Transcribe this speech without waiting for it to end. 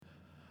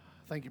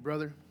Thank you,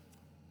 brother.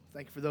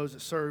 Thank you for those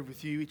that serve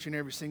with you each and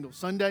every single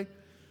Sunday.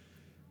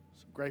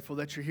 So grateful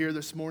that you're here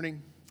this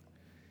morning.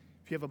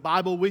 If you have a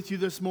Bible with you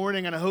this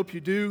morning, and I hope you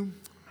do,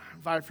 I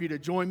invite for you to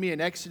join me in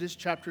Exodus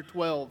chapter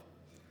 12.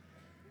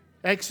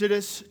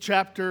 Exodus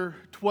chapter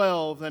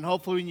 12. And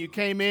hopefully when you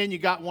came in, you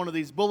got one of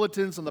these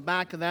bulletins on the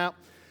back of that.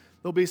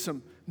 There'll be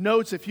some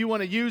notes if you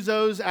want to use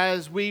those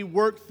as we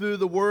work through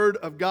the Word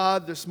of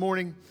God this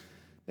morning.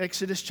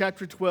 Exodus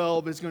chapter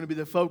 12 is going to be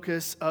the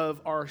focus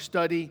of our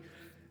study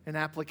and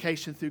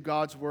application through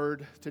God's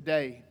Word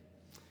today.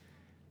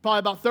 Probably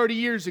about 30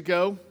 years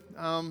ago,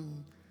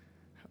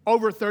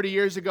 over 30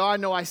 years ago, I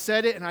know I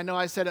said it, and I know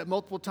I said it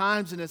multiple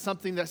times, and it's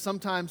something that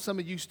sometimes some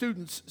of you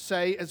students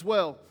say as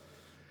well.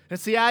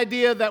 It's the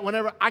idea that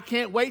whenever I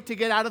can't wait to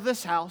get out of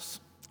this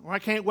house, or I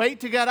can't wait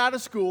to get out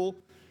of school,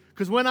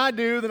 because when I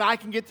do, then I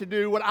can get to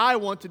do what I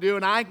want to do,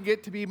 and I can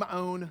get to be my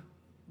own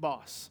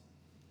boss.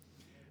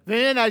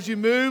 Then as you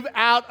move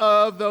out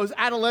of those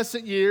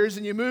adolescent years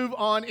and you move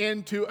on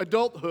into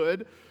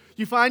adulthood,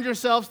 you find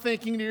yourself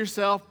thinking to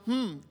yourself,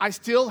 I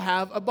still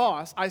have a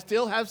boss. I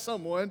still have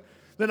someone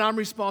that I'm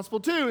responsible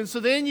to. And so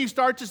then you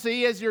start to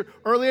see, as your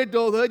early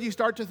adulthood, you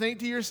start to think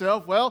to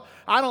yourself, well,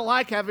 I don't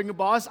like having a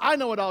boss. I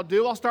know what I'll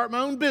do. I'll start my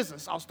own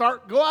business.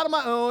 Go out on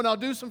my own. I'll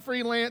do some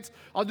freelance.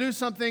 I'll do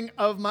something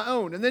of my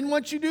own. And then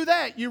once you do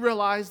that, you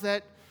realize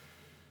that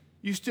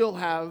you still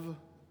have a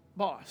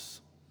boss.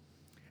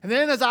 And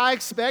then as I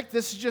expect,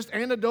 this is just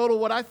anecdotal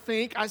what I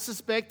think, I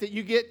suspect that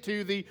you get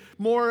to the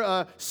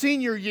more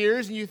senior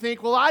years and you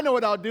think, well, I know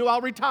what I'll do, I'll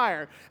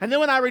retire. And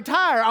then when I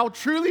retire, I'll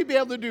truly be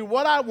able to do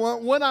what I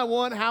want, when I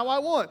want, how I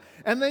want.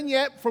 And then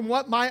yet, from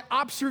what my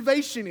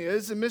observation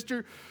is, and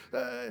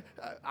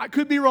I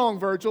could be wrong,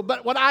 Virgil,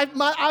 but what I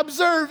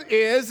observe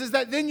is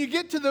that then you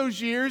get to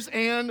those years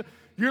and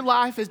your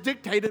life is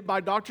dictated by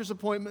doctor's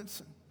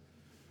appointments,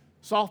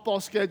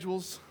 softball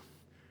schedules,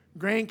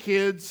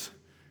 grandkids,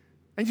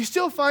 and you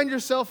still find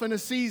yourself in a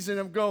season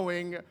of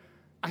going,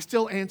 I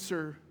still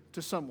answer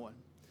to someone.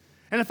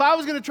 And if I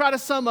was going to try to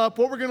sum up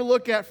what we're going to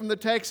look at from the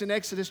text in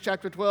Exodus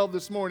chapter 12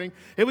 this morning,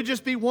 it would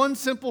just be one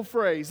simple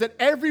phrase, that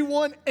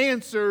everyone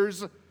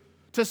answers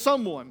to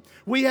someone.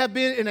 We have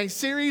been in a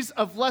series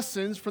of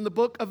lessons from the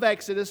book of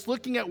Exodus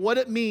looking at what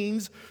it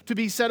means to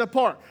be set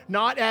apart.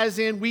 Not as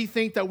in we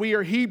think that we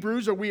are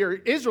Hebrews or we are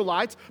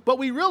Israelites, but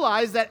we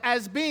realize that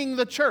as being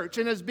the church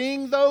and as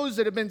being those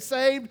that have been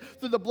saved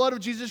through the blood of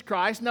Jesus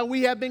Christ, now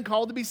we have been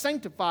called to be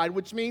sanctified,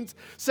 which means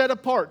set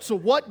apart. So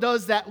what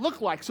does that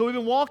look like? So we've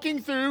been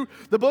walking through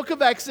the book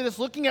of Exodus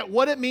looking at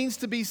what it means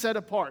to be set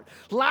apart.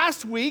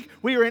 Last week,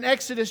 we were in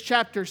Exodus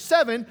chapter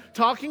 7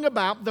 talking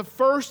about the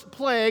first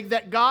plague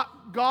that God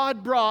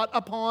brought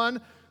upon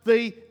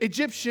the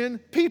Egyptian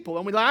people.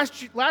 And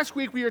last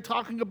week we were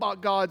talking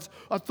about God's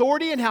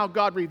authority and how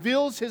God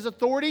reveals His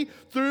authority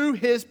through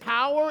His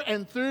power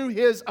and through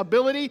His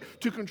ability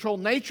to control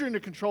nature and to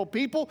control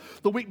people.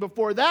 The week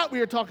before that we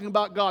were talking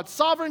about God's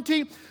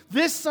sovereignty.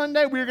 This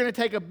Sunday we're going to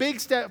take a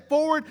big step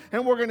forward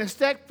and we're going to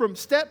step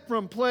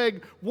from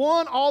plague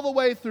 1 all the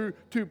way through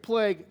to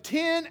plague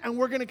 10, and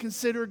we're going to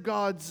consider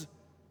God's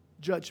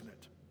judgment.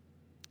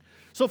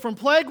 So from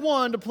plague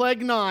 1 to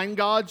plague 9,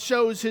 God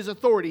shows His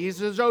authority. He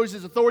shows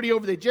His authority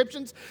over the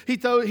Egyptians.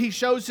 He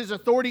shows His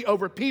authority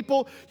over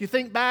people. You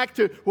think back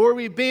to where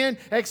we've been,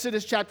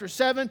 Exodus chapter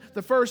 7.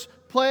 The first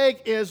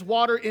plague is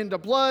water into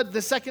blood.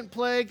 The second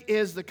plague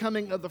is the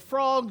coming of the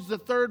frogs. The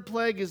third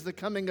plague is the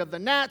coming of the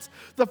gnats.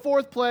 The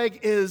fourth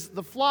plague is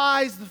the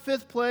flies. The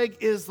fifth plague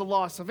is the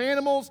loss of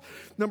animals.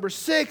 Number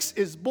 6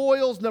 is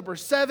boils. Number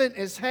 7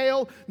 is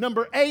hail.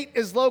 Number 8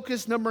 is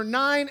locusts. Number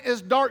 9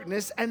 is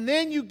darkness. And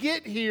then you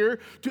get here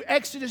to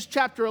Exodus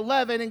chapter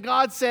 11, and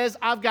God says,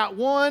 I've got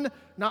one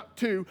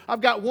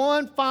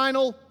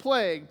final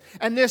plague.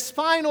 And this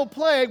final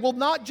plague will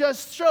not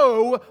just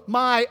show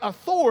my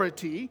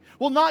authority,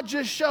 will not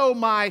just show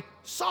my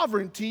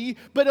sovereignty,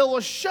 but it will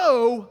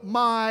show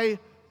my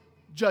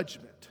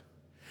judgment.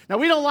 Now,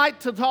 we don't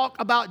like to talk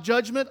about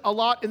judgment a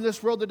lot in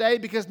this world today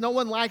because no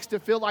one likes to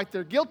feel like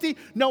they're guilty.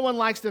 No one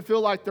likes to feel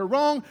like they're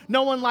wrong.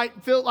 No one likes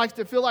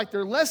to feel like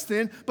they're less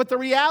than. But the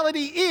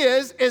reality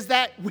is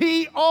that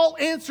we all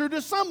answer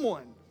to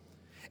someone.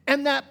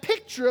 And that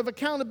picture of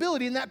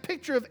accountability and that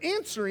picture of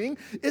answering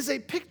is a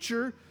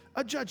picture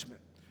of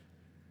judgment.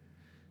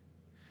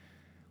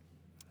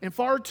 And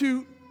far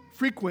too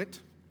frequent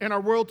in our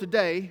world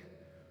today,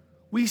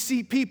 we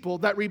see people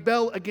that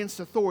rebel against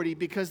authority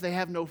because they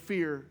have no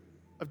fear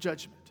of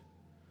judgment.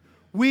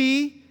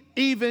 We,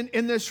 even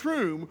in this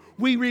room,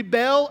 we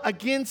rebel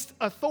against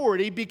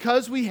authority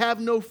because we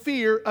have no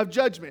fear of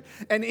judgment.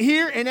 And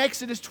here in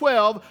Exodus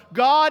 12,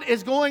 God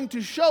is going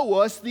to show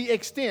us the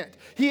extent.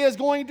 He is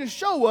going to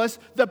show us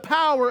the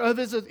power of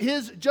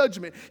His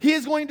judgment. He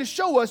is going to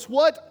show us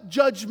what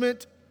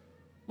judgment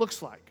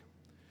looks like.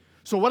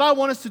 So what I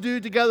want us to do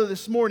together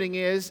this morning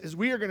is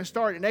we are going to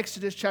start in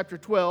Exodus chapter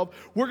 12.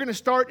 We're going to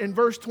start in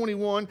verse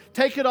 21,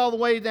 take it all the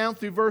way down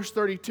through verse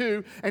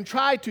 32, and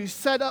try to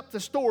set up the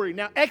story.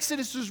 Now,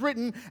 Exodus is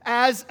written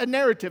as a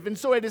narrative, and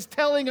so it is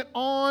telling an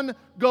ongoing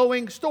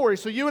ongoing story.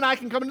 So you and I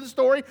can come into the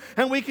story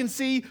and we can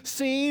see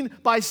scene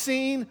by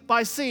scene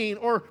by scene,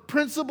 or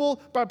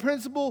principle by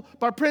principle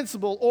by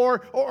principle,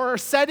 or a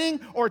setting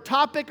or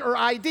topic or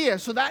idea.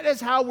 So that is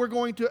how we're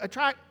going to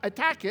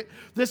attack it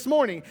this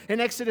morning. In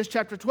Exodus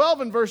chapter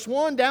 12 and verse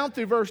 1 down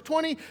through verse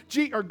 20,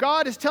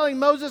 God is telling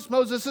Moses,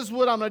 this is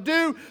what I'm going to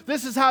do.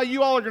 This is how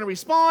you all are going to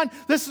respond.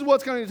 This is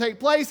what's going to take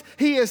place.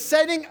 He is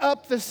setting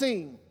up the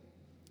scene.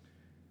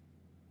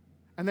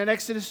 And then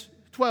Exodus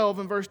 12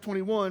 and verse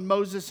 21,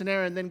 Moses and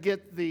Aaron then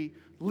get the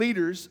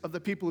leaders of the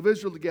people of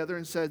Israel together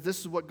and said, this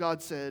is what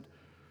God said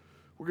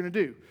we're going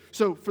to do.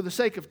 So for the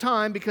sake of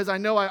time, because I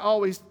know I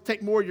always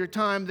take more of your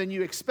time than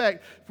you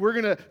expect, we're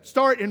going to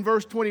start in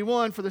verse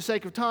 21 for the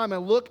sake of time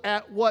and look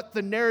at what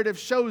the narrative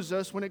shows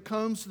us when it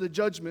comes to the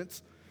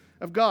judgments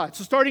of God.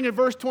 So starting in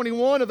verse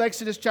 21 of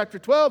Exodus chapter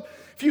 12,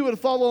 if you would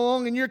follow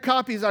along in your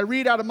copy as I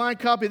read out of my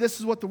copy, this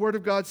is what the Word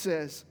of God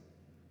says.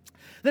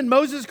 Then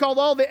Moses called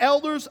all the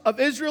elders of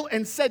Israel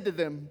and said to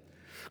them,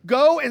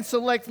 go and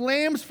select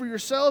lambs for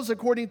yourselves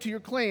according to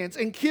your clans,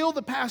 and kill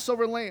the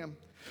Passover lamb.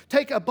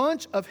 Take a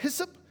bunch of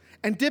hyssop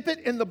and dip it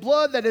in the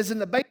blood that is in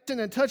the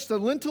basin, and touch the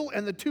lintel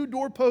and the 2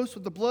 doorposts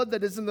with the blood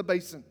that is in the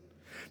basin.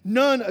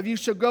 None of you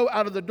shall go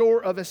out of the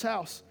door of his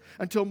house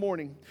until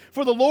morning.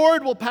 For the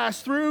Lord will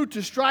pass through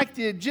to strike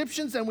the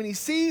Egyptians, and when he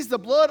sees the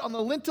blood on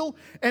the lintel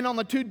and on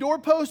the 2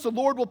 doorposts, the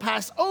Lord will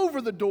pass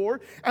over the door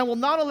and will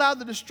not allow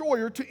the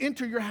destroyer to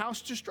enter your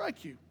house to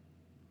strike you.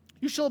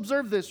 You shall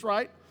observe this,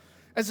 right,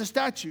 as a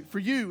statute for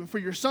you and for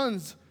your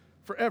sons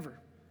forever.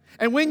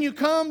 And when you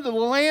come to the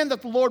land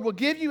that the Lord will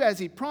give you as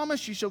he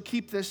promised, you shall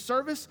keep this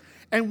service.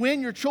 And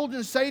when your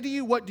children say to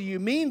you, what do you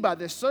mean by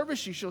this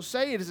service? You shall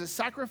say, it is a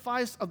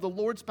sacrifice of the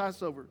Lord's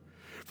Passover.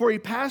 For he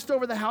passed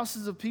over the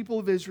houses of people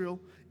of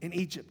Israel in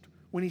Egypt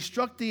when he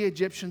struck the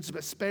Egyptians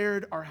but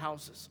spared our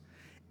houses.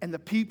 And the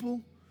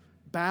people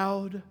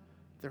bowed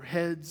their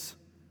heads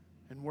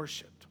and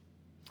worshiped.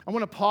 I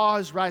want to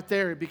pause right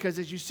there because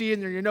as you see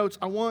in your notes,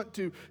 I want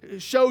to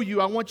show you,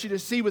 I want you to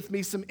see with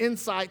me some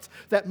insights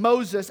that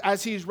Moses,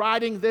 as he's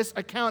writing this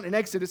account in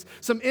Exodus,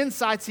 some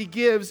insights he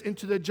gives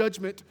into the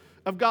judgment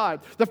of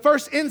God. The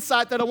first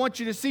insight that I want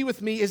you to see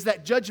with me is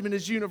that judgment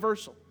is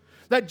universal.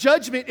 That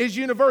judgment is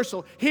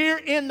universal. Here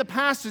in the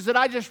passage that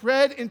I just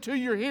read into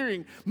your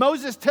hearing,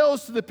 Moses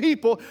tells to the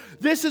people,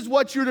 this is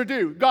what you're to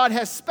do. God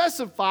has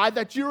specified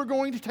that you are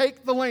going to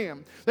take the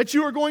lamb, that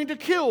you are going to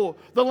kill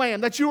the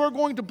lamb, that you are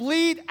going to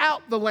bleed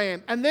out the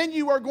lamb, and then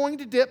you are going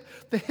to dip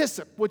the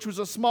hyssop, which was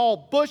a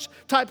small bush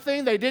type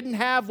thing. They didn't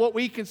have what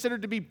we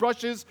considered to be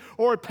brushes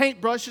or paint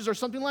brushes or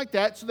something like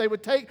that. So they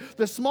would take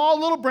the small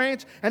little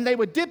branch and they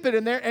would dip it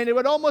in there, and it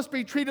would almost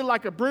be treated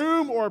like a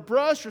broom or a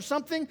brush or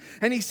something.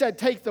 And he said,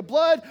 take the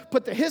blood,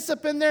 put the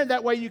hyssop in there.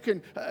 That way you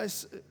can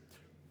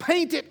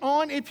paint it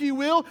on, if you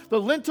will. The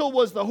lintel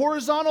was the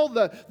horizontal,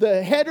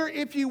 the header,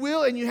 if you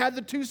will, and you had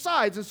the 2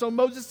 sides. And so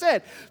Moses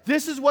said,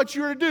 this is what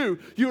you are to do.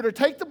 You are to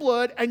take the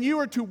blood and you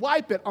are to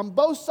wipe it on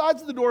both sides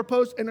of the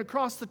doorpost and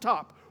across the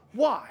top.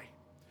 Why?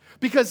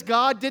 Because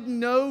God didn't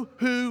know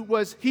who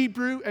was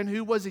Hebrew and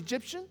who was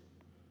Egyptian?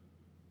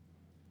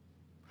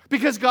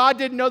 Because God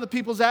didn't know the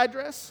people's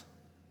address?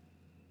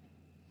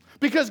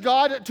 Because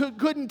God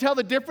couldn't tell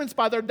the difference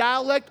by their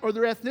dialect or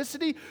their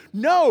ethnicity?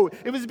 No,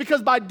 it was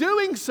because by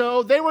doing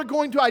so, they were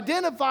going to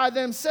identify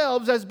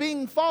themselves as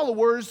being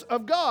followers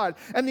of God.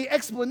 And the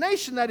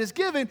explanation that is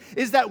given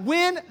is that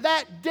when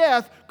that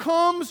death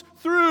comes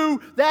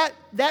through that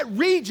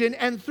region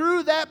and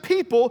through that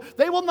people,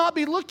 they will not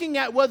be looking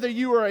at whether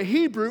you are a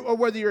Hebrew or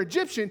whether you're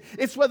Egyptian.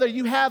 It's whether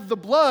you have the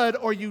blood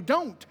or you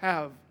don't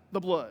have the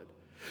blood.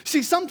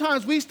 See,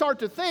 sometimes we start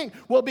to think,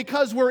 well,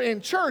 because we're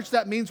in church,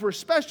 that means we're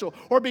special.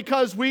 Or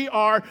because we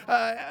are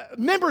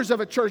members of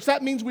a church,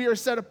 that means we are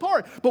set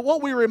apart. But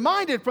what we're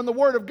reminded from the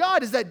Word of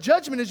God is that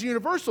judgment is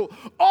universal.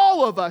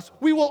 All of us,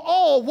 we will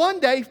all one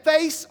day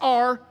face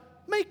our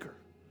Maker.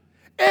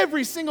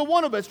 Every single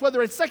one of us,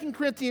 whether it's 2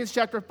 Corinthians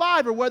chapter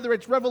 5 or whether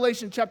it's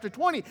Revelation chapter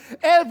 20,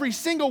 every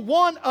single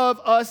one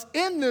of us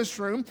in this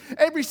room,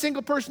 every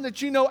single person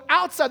that you know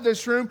outside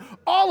this room,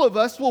 all of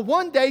us will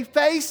one day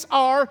face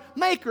our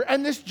Maker.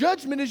 And this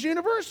judgment is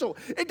universal.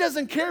 It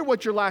doesn't care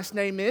what your last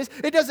name is.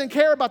 It doesn't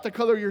care about the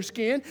color of your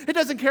skin. It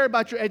doesn't care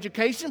about your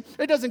education.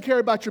 It doesn't care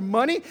about your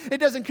money. It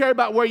doesn't care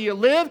about where you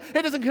live.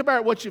 It doesn't care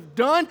about what you've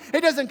done.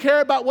 It doesn't care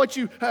about what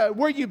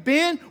where you've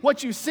been,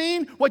 what you've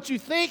seen, what you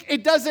think.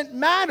 It doesn't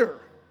matter.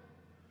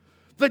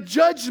 The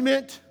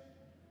judgment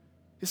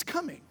is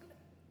coming.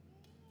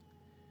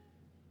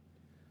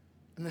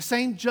 And the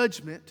same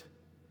judgment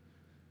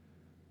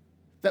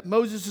that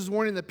Moses is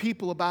warning the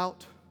people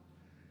about,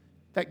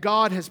 that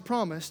God has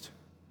promised,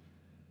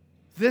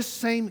 this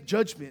same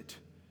judgment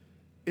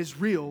is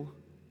real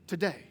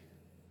today.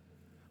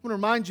 I want to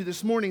remind you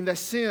this morning that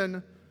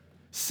sin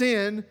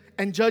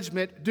and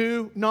judgment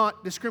do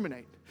not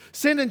discriminate.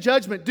 Sin and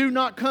judgment do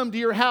not come to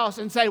your house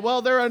and say,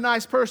 well, they're a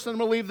nice person, I'm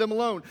going to leave them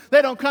alone.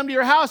 They don't come to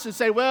your house and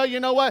say, well, you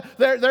know what,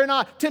 they're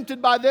not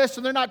tempted by this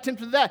and they're not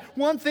tempted by that.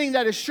 One thing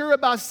that is sure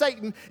about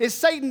Satan is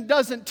Satan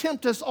doesn't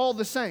tempt us all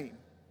the same.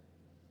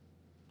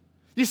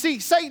 You see,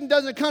 Satan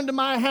doesn't come to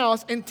my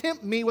house and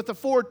tempt me with a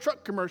Ford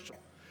truck commercial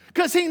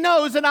because he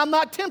knows that I'm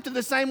not tempted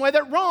the same way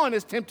that Ron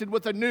is tempted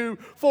with a new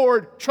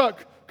Ford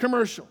truck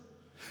commercial.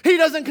 He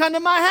doesn't come to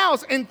my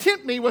house and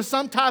tempt me with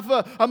some type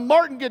of a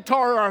Martin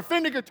guitar or a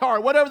Fender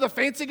guitar, whatever the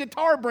fancy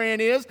guitar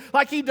brand is,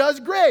 like he does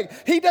Greg.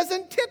 He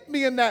doesn't tempt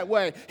me in that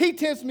way. He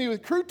tempts me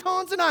with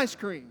croutons and ice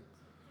cream.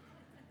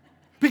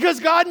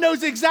 Because God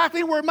knows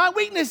exactly where my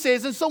weakness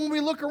is. And so when we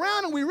look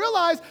around and we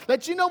realize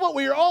that, you know what,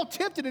 we are all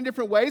tempted in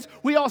different ways.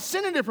 We all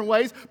sin in different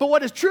ways. But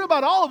what is true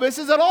about all of us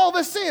is that all of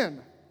us sin.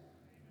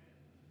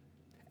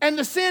 And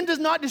the sin does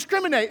not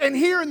discriminate. And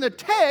here in the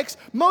text,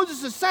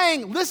 Moses is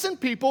saying, listen,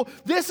 people,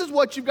 this is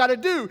what you've got to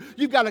do.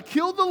 You've got to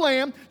kill the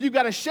lamb. You've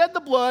got to shed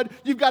the blood.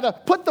 You've got to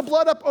put the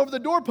blood up over the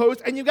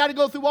doorpost. And you've got to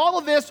go through all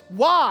of this.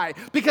 Why?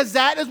 Because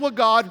that is what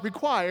God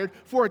required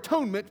for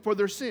atonement for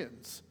their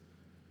sins.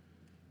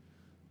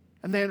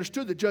 And they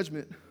understood that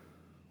judgment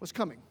was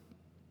coming.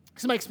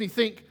 This makes me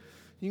think,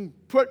 you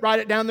can write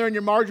it down there in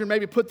your margin,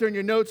 maybe put there in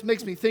your notes,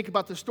 makes me think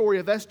about the story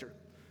of Esther.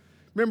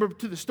 Remember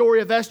to the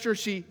story of Esther,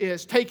 she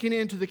is taken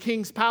into the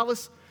king's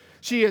palace.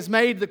 She is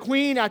made the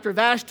queen after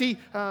Vashti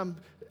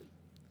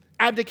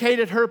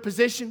abdicated her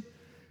position.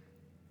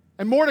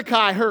 And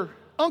Mordecai, her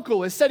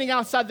uncle, is sitting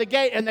outside the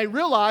gate, and they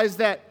realize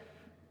that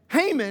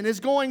Haman is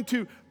going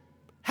to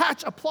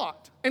hatch a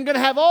plot and going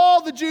to have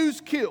all the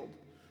Jews killed.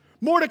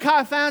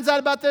 Mordecai finds out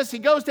about this. He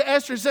goes to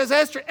Esther and says,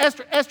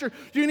 Esther,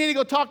 you need to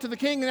go talk to the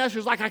king. And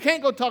Esther's like, I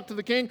can't go talk to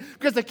the king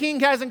because the king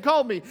hasn't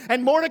called me.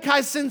 And Mordecai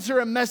sends her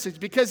a message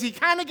because he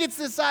kind of gets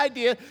this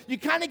idea, you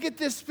kind of get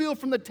this feel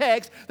from the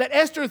text that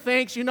Esther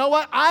thinks, you know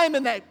what, I am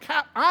in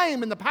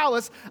the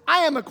palace.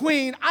 I am a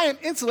queen. I am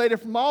insulated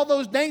from all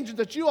those dangers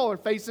that you all are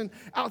facing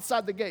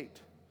outside the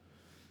gate.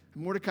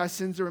 And Mordecai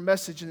sends her a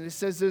message, and it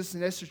says this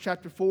in Esther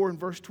chapter 4 and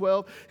verse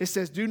 12. It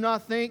says, do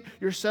not think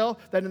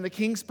yourself that in the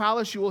king's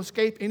palace you will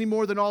escape any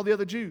more than all the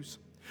other Jews.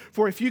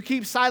 For if you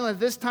keep silent at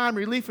this time,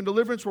 relief and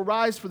deliverance will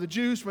rise for the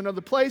Jews from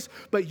another place,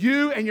 but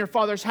you and your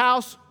father's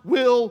house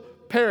will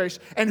perish.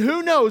 And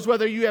who knows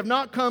whether you have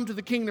not come to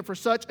the kingdom for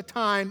such a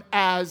time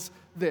as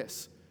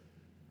this.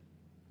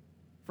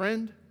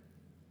 Friend,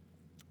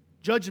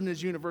 judgment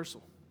is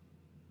universal.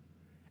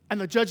 And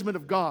the judgment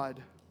of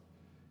God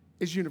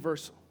is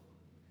universal.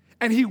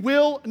 And he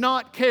will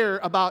not care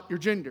about your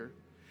gender.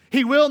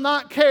 He will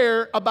not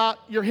care about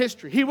your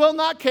history. He will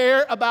not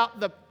care about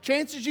the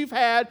chances you've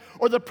had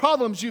or the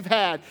problems you've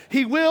had.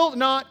 He will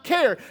not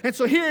care. And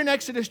so here in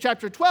Exodus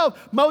chapter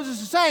 12, Moses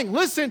is saying,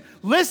 listen,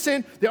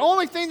 the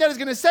only thing that is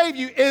going to save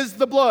you is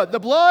the blood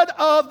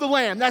of the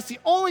Lamb. That's the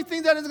only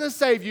thing that is going to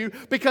save you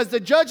because the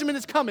judgment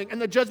is coming,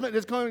 and the judgment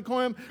is going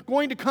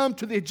to come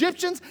to the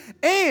Egyptians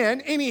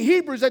and any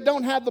Hebrews that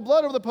don't have the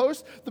blood over the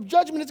post. The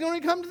judgment is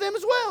going to come to them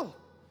as well.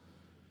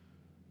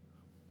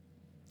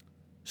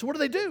 So what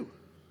do?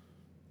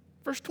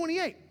 Verse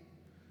 28.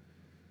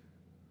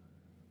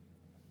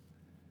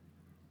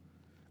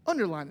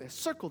 Underline this,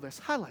 circle this,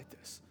 highlight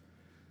this.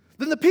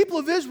 Then the people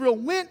of Israel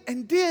went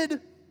and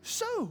did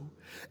so.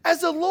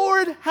 As the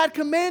Lord had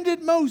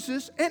commanded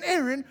Moses and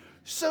Aaron,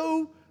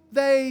 so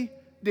they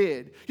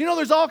did. You know,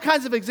 there's all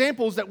kinds of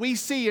examples that we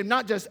see in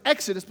not just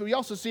Exodus, but we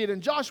also see it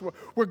in Joshua,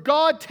 where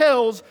God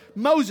tells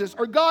Moses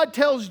or God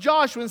tells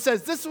Joshua and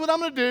says, this is what I'm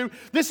going to do.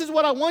 This is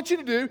what I want you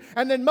to do.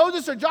 And then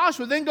Moses or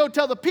Joshua then go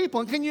tell the people.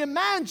 And can you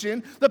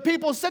imagine the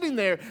people sitting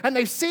there and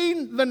they've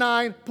seen the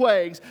 9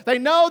 plagues? They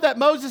know that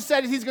Moses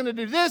said he's going to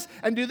do this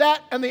and do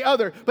that and the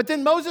other. But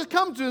then Moses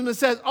comes to them and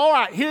says, all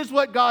right, here's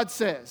what God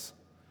says.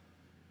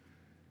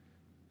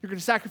 You're going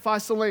to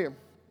sacrifice the lamb.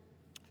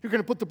 You're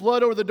going to put the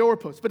blood over the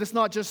doorpost, but it's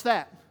not just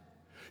that.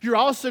 You're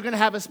also going to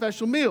have a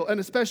special meal and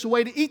a special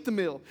way to eat the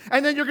meal.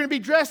 And then you're going to be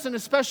dressed in a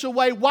special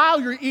way while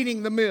you're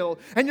eating the meal.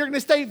 And you're going to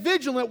stay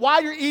vigilant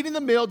while you're eating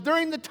the meal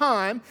during the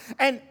time.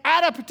 And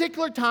at a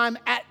particular time,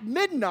 at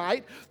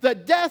midnight,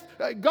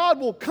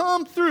 God will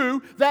come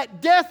through,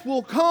 that death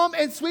will come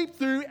and sweep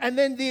through, and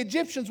then the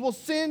Egyptians will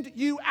send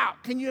you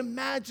out. Can you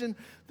imagine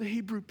the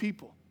Hebrew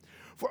people?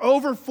 For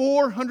over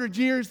 400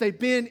 years, they've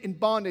been in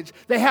bondage.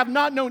 They have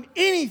not known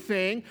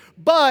anything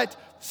but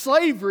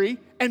slavery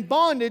and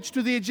bondage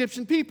to the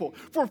Egyptian people.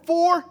 For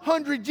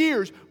 400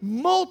 years,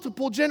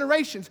 multiple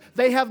generations,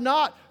 they have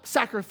not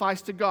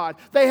sacrificed to God.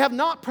 They have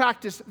not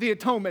practiced the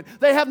atonement.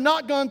 They have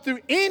not gone through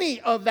any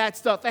of that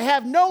stuff. They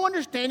have no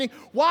understanding.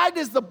 Why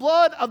does the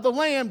blood of the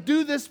Lamb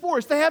do this for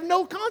us? They have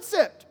no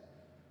concept.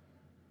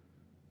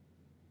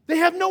 They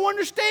have no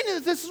understanding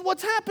that this is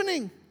what's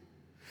happening.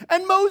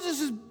 And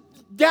Moses is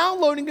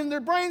downloading in their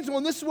brains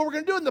going, this is what we're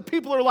going to do. And the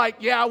people are like,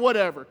 yeah,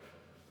 whatever.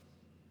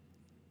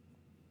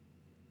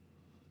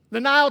 The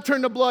Nile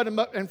turned to blood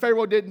and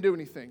Pharaoh didn't do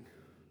anything.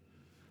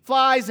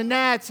 Flies and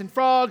gnats and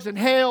frogs and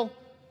hail,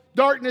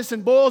 darkness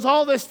and bulls,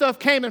 all this stuff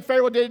came and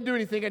Pharaoh didn't do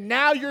anything. And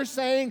now you're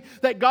saying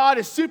that God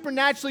is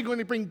supernaturally going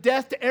to bring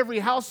death to every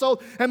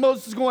household. And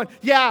Moses is going,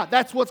 yeah,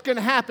 that's what's going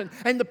to happen.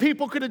 And the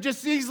people could have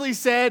just easily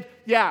said,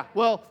 yeah,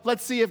 well,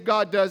 let's see if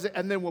God does it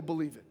and then we'll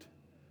believe it.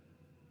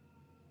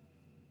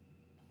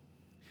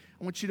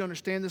 I want you to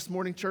understand this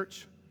morning,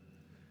 church,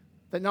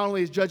 that not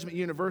only is judgment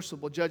universal,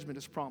 but judgment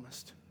is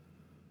promised.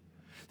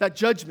 That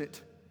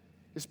judgment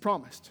is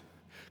promised.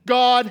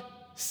 God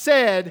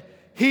said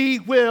He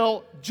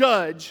will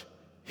judge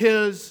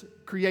His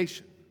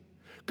creation.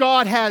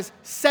 God has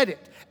said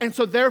it. And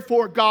so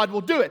therefore God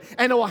will do it.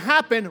 And it will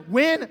happen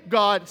when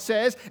God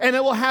says, and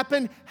it will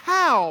happen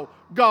how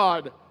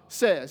God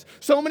says.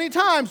 So many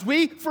times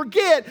we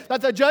forget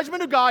that the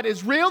judgment of God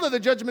is real, that the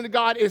judgment of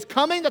God is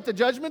coming, that the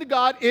judgment of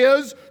God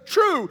is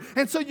true.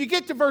 And so you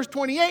get to verse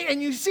 28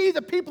 and you see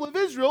the people of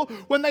Israel,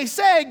 when they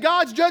say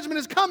God's judgment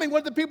is coming,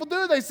 what did the people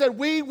do? They said,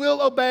 we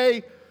will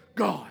obey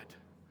God.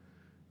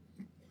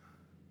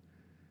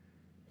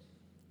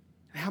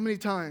 How many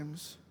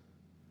times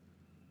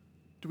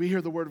do we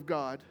hear the word of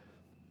God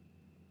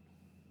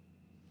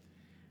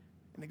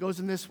and it goes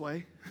in this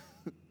way,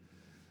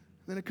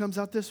 then it comes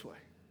out this way?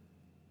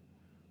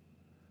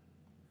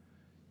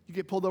 You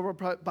get pulled over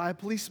by a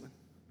policeman.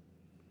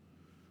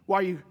 Why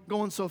are you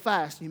going so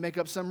fast? And you make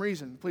up some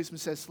reason. The policeman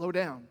says, slow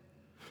down.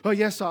 Oh,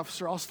 yes,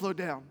 officer, I'll slow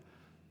down.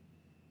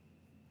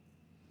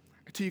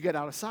 Until you get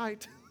out of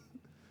sight.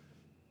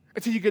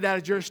 Until you get out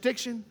of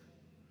jurisdiction.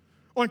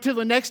 Or until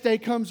the next day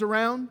comes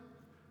around.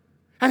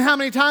 And how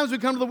many times we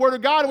come to the Word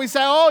of God and we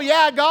say, oh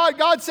yeah,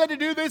 God said to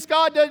do this,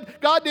 God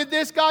did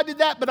this, God did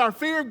that, but our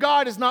fear of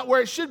God is not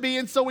where it should be,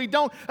 and so we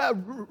don't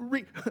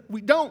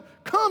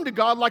come to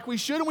God like we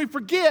should, and we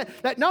forget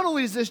that not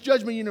only is this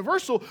judgment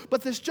universal,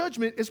 but this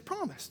judgment is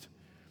promised.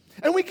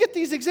 And we get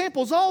these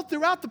examples all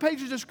throughout the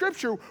pages of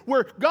Scripture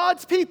where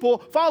God's people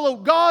follow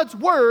God's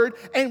Word,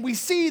 and we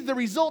see the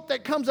result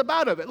that comes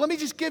about of it. Let me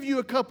just give you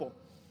a couple.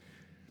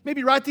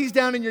 Maybe write these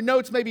down in your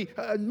notes, maybe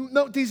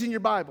note these in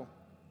your Bible.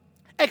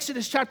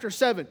 Exodus chapter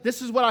 7.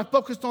 This is what I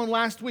focused on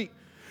last week.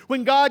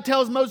 When God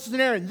tells Moses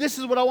and Aaron, this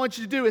is what I want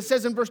you to do. It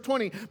says in verse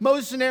 20,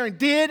 Moses and Aaron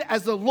did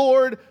as the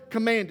Lord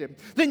commanded.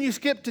 Then you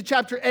skip to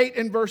chapter 8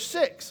 and verse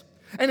 6.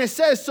 And it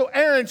says, so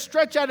Aaron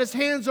stretched out his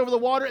hands over the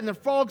water and the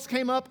frogs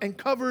came up and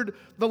covered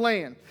the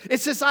land.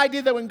 It's this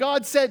idea that when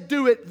God said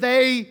do it,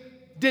 they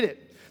did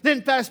it.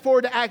 Then fast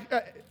forward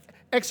to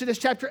Exodus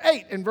chapter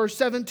 8 and verse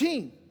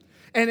 17.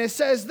 And it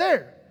says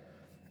there,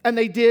 and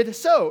they did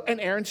so.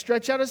 And Aaron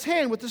stretched out his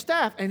hand with the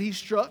staff, and he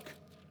struck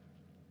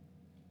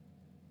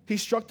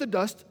the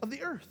dust of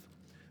the earth.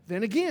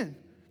 Then again,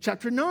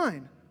 chapter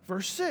 9,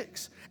 verse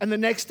 6. And the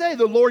next day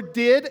the Lord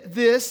did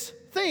this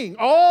thing.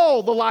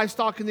 All the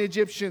livestock in the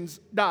Egyptians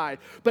died,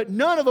 but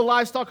none of the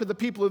livestock of the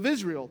people of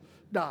Israel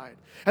died.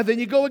 And then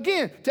you go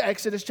again to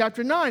Exodus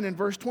chapter 9 and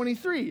verse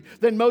 23.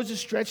 Then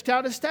Moses stretched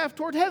out his staff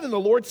toward heaven. The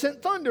Lord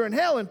sent thunder and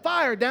hail and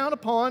fire down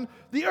upon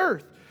the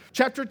earth.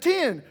 Chapter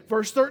 10,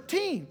 verse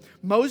 13.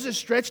 Moses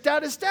stretched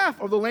out his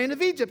staff over the land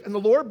of Egypt, and the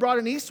Lord brought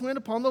an east wind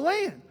upon the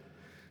land.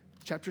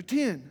 Chapter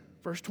 10,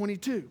 verse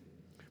 22.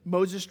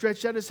 Moses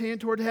stretched out his hand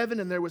toward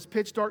heaven, and there was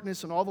pitch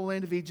darkness in all the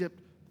land of Egypt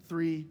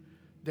 3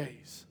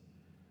 days.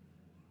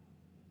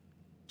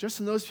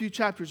 Just in those few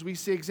chapters, we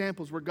see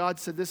examples where God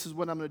said, this is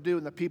what I'm going to do,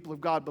 and the people of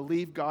God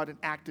believed God and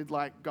acted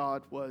like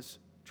God was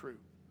true.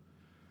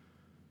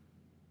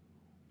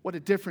 What a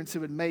difference it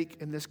would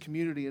make in this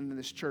community and in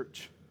this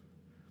church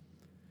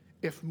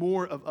if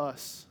more of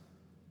us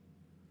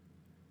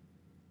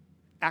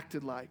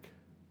acted like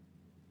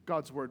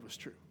God's word was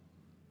true.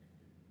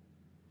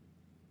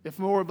 If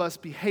more of us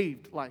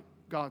behaved like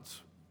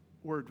God's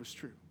word was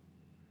true.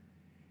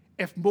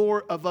 If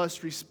more of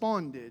us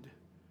responded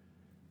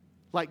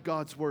like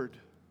God's word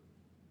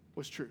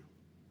was true.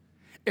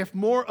 If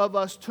more of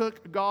us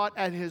took God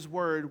at His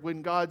word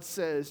when God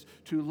says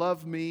to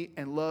love me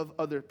and love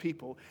other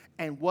people.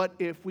 And what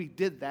if we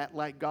did that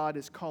like God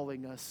is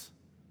calling us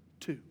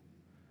to?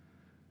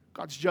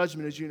 God's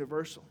judgment is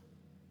universal.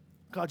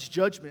 God's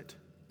judgment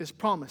is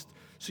promised.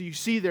 So you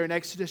see there in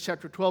Exodus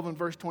chapter 12 and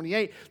verse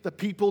 28, the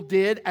people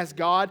did as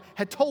God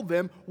had told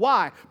them.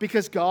 Why?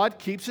 Because God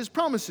keeps His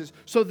promises.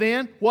 So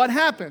then what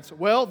happens?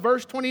 Well,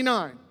 verse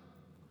 29.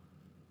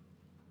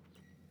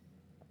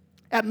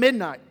 At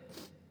midnight,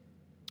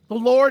 the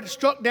Lord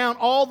struck down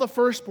all the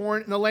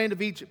firstborn in the land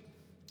of Egypt.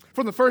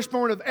 From the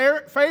firstborn of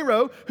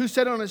Pharaoh, who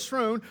sat on his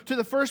throne, to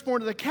the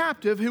firstborn of the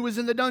captive who was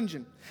in the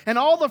dungeon, and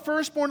all the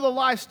firstborn of the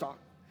livestock.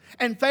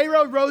 And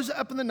Pharaoh rose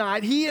up in the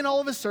night, he and all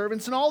of his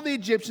servants and all the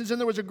Egyptians,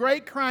 and there was a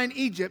great cry in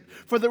Egypt,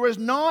 for there was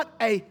not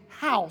a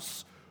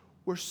house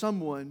where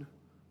someone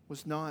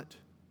was not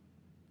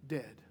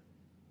dead.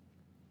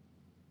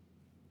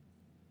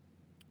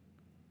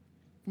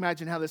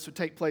 Imagine how this would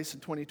take place in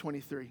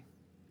 2023.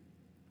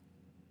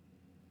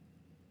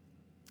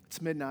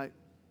 It's midnight.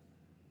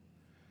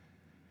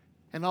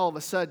 And all of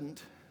a sudden,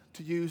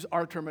 to use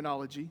our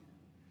terminology,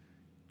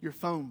 your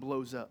phone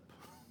blows up.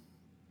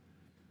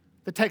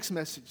 The text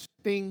message,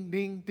 ding,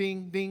 ding,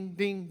 ding, ding,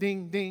 ding,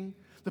 ding, ding.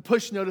 The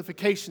push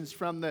notifications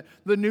from the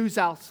news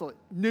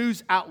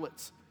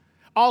outlets.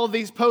 All of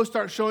these posts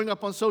start showing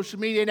up on social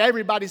media, and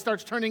everybody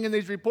starts turning in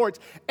these reports.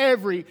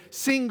 Every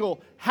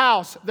single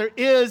house, there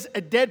is a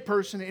dead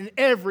person in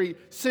every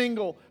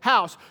single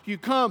house. You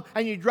come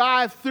and you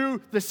drive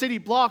through the city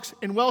blocks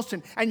in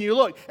Wellston, and you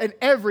look, in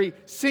every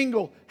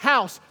single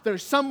house,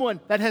 there's someone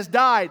that has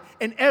died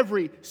in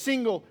every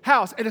single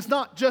house. And it's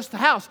not just the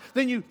house.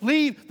 Then you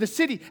leave the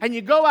city, and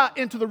you go out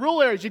into the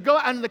rural areas. You go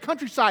out into the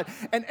countryside,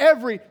 and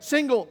every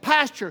single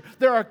pasture,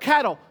 there are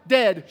cattle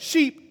dead,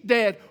 sheep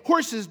dead,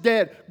 horses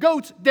dead,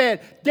 goats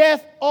dead,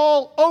 death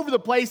all over the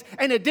place.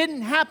 And it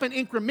didn't happen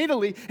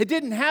incrementally. It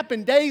didn't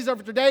happen days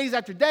after days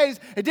after days.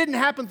 It didn't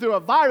happen through a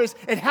virus.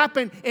 It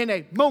happened in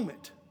a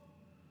moment.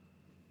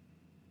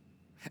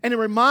 And it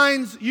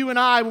reminds you and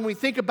I, when we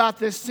think about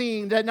this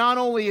scene, that not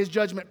only is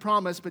judgment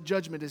promised, but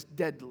judgment is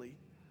deadly.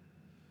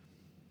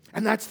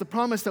 And that's the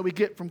promise that we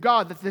get from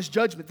God, that this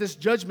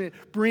judgment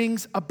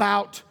brings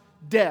about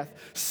death.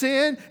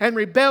 Sin and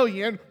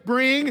rebellion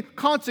bring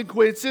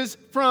consequences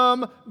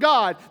from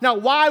God. Now,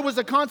 why was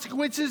the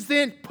consequences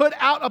then put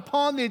out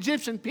upon the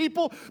Egyptian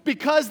people?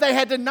 Because they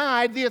had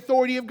denied the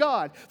authority of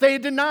God. They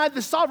had denied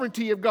the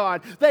sovereignty of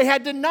God. They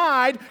had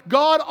denied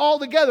God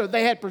altogether.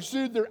 They had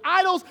pursued their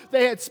idols.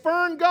 They had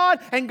spurned God,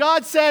 and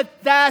God said,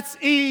 "That's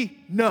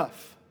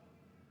enough."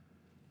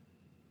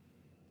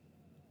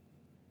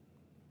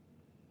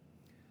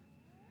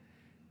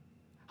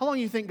 How long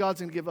do you think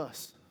God's going to give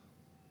us?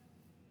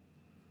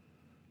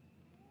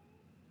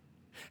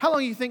 How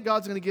long do you think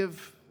God's going to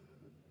give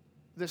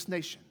this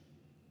nation?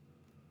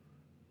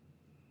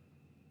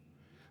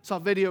 I saw a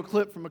video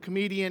clip from a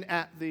comedian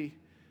at the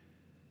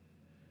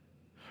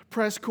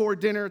press corps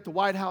dinner at the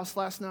White House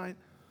last night.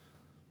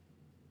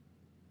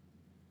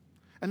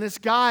 And this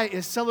guy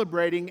is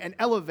celebrating and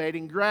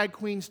elevating Drag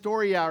Queen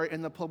Story Hour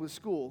in the public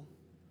school,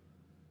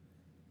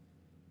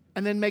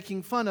 and then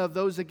making fun of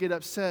those that get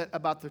upset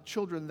about the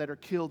children that are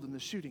killed in the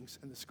shootings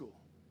in the school.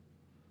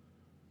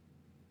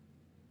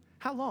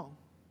 How long?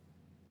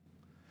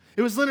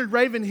 It was Leonard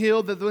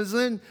Ravenhill that was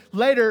then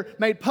later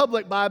made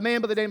public by a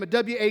man by the name of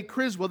W.A.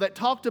 Criswell that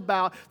talked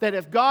about that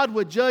if God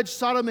would judge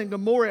Sodom and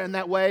Gomorrah in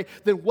that way,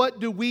 then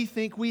what do we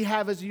think we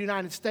have as the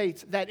United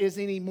States that is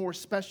any more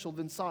special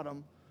than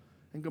Sodom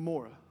and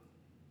Gomorrah?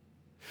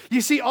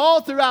 You see,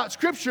 all throughout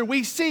Scripture,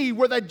 we see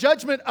where the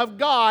judgment of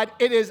God,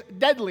 it is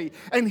deadly.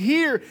 And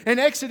here in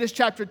Exodus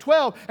chapter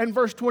 12 and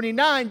verse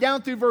 29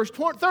 down through verse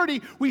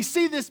 30, we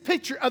see this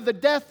picture of the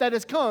death that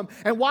has come.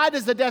 And why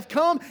does the death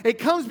come? It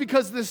comes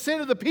because of the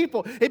sin of the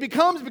people. It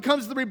becomes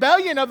the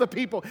rebellion of the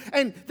people.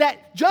 And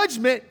that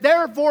judgment,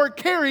 therefore,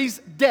 carries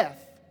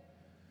death.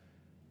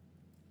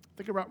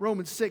 Think about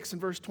Romans 6 and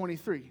verse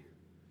 23.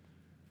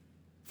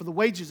 For the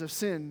wages of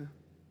sin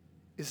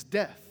is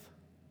death.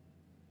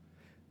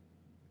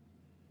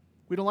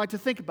 We don't like to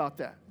think about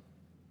that.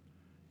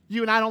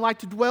 You and I don't like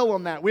to dwell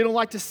on that. We don't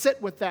like to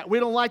sit with that. We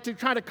don't like to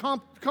try to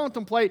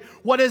contemplate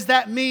what does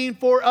that mean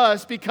for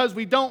us, because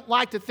we don't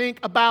like to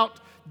think about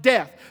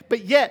death.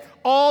 But yet,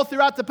 all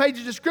throughout the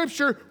pages of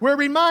Scripture, we're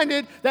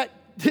reminded that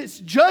this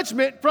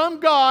judgment from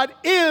God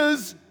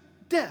is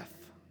death.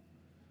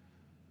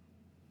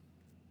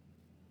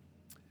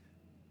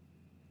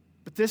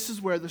 But this is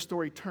where the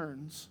story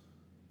turns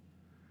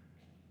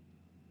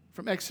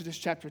from Exodus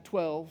chapter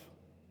 12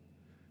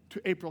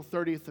 to April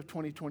 30th of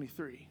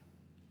 2023.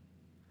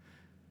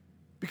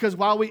 Because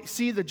while we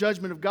see the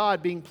judgment of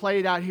God being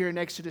played out here in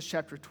Exodus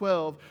chapter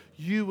 12,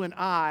 you and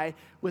I,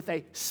 with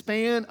a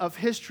span of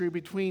history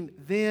between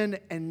then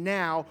and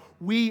now,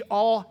 we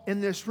all in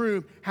this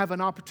room have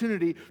an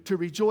opportunity to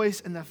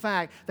rejoice in the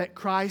fact that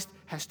Christ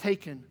has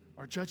taken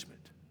our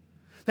judgment.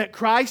 That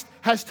Christ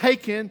has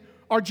taken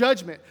our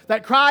judgment,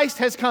 that Christ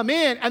has come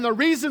in. And the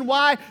reason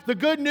why the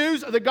good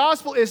news of the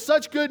gospel is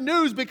such good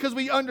news, because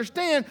we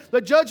understand the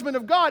judgment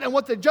of God and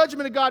what the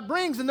judgment of God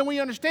brings, and then we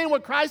understand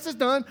what Christ has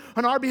done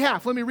on our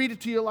behalf. Let me read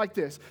it to you like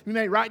this. You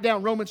may write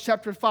down Romans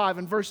chapter 5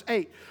 and verse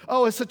 8.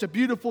 Oh, it's such a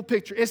beautiful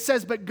picture. It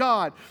says, "But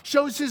God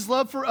shows His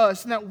love for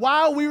us, and that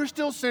while we were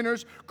still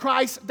sinners,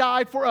 Christ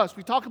died for us."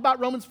 We talk about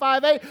Romans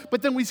 5:8,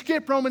 but then we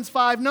skip Romans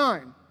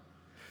 5:9.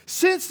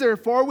 "Since,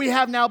 therefore, we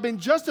have now been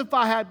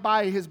justified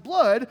by His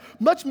blood,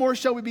 much more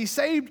shall we be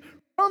saved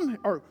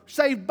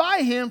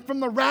by Him from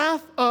the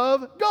wrath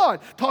of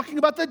God." Talking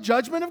about the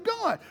judgment of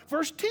God.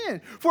 Verse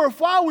 10, "For if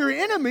while we were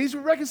enemies,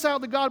 we were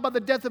reconciled to God by the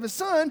death of His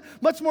Son,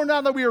 much more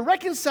now that we are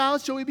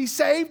reconciled, shall we be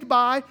saved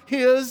by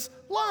His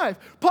life."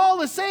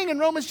 Paul is saying in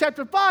Romans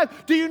chapter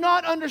 5, do you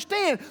not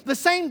understand? The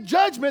same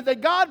judgment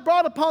that God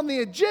brought upon the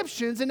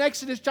Egyptians in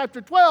Exodus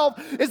chapter 12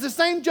 is the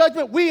same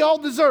judgment we all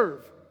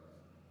deserve.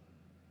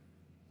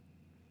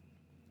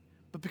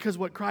 But because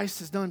what Christ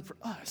has done for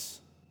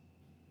us,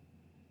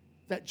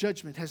 that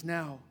judgment has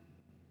now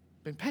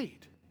been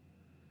paid.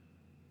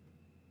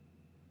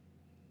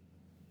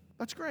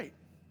 That's great.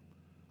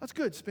 That's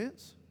good,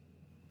 Spence.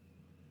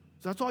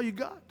 So that's all you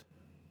got.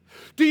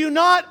 Do you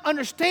not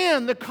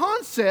understand the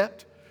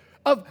concept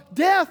of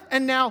death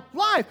and now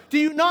life? Do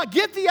you not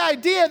get the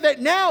idea that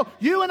now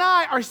you and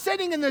I are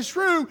sitting in this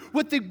room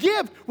with the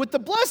gift, with the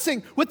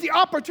blessing, with the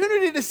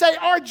opportunity to say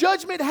our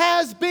judgment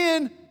has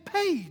been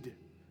paid?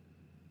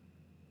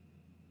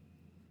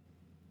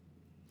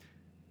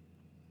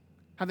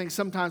 I think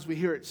sometimes we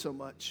hear it so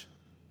much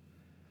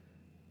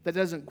that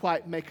doesn't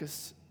quite make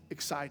us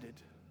excited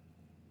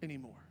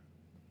anymore.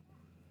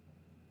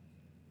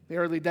 The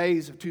early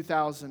days of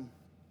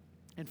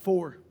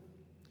 2004,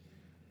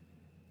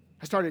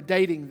 I started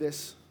dating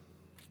this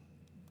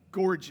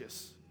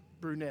gorgeous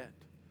brunette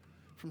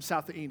from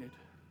south of Enid.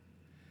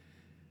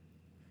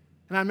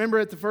 And I remember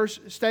at the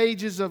first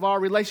stages of our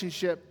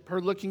relationship, her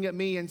looking at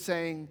me and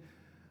saying,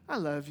 "I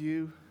love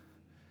you."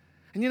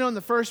 And in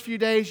the first few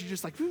days, you're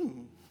just like,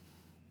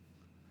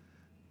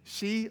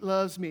 she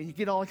loves me. And you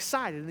get all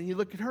excited. And then you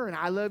look at her and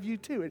I love you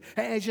too. And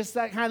it's just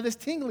that kind of this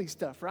tingly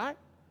stuff, right?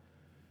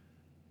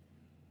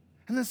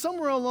 And then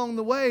somewhere along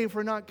the way, if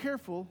we're not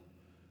careful,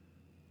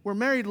 we're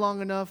married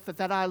long enough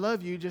that I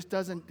love you just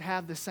doesn't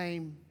have the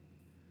same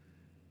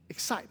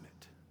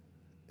excitement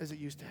as it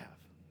used to have.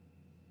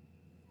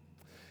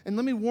 And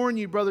let me warn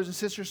you, brothers and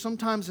sisters,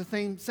 sometimes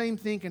the same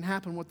thing can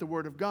happen with the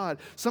Word of God.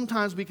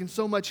 Sometimes we can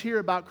so much hear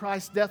about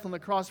Christ's death on the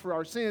cross for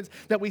our sins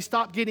that we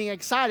stop getting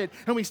excited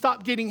and we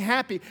stop getting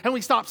happy and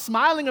we stop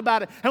smiling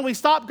about it and we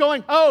stop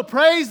going, "Oh,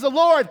 praise the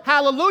Lord,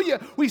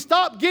 hallelujah." We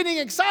stop getting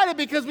excited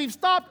because we've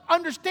stopped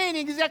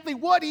understanding exactly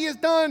what He has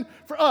done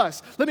for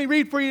us. Let me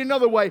read for you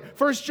another way.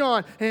 1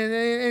 John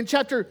in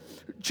chapter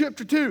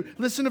 2,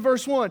 listen to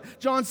verse 1.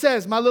 John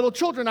says, "My little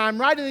children, I am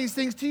writing these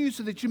things to you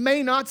so that you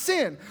may not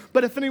sin.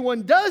 But if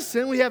anyone does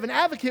sin, we have an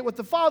advocate with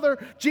the Father,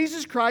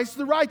 Jesus Christ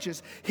the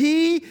righteous.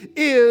 He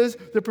is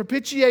the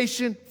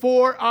propitiation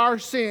for our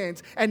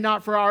sins, and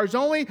not for ours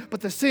only,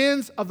 but the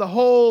sins of the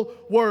whole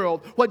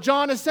world." What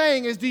John is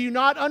saying is, do you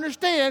not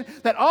understand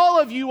that all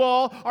of you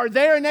all are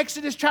there in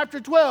Exodus chapter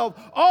 12?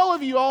 All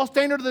of you all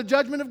stand under the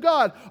judgment of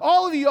God.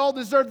 All of you all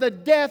deserve the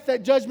death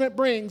that judgment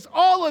brings.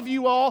 All of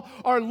you all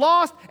are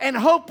lost and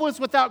hopeless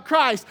without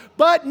Christ.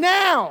 But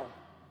now,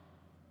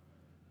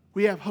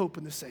 we have hope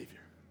in the Savior.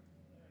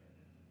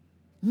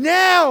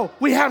 Now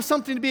we have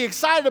something to be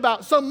excited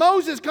about. So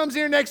Moses comes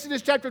here in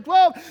Exodus chapter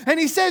 12 and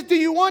he says,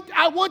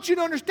 I want you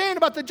to understand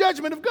about the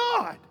judgment of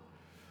God.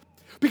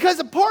 Because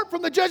apart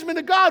from the judgment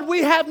of God, we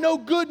have no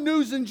good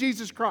news in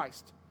Jesus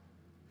Christ.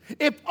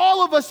 If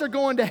all of us are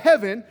going to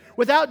heaven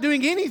without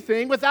doing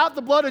anything, without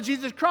the blood of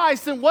Jesus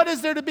Christ, then what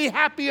is there to be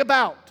happy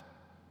about?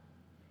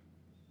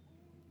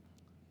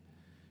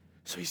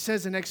 So he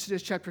says in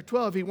Exodus chapter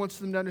 12, he wants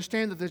them to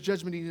understand that this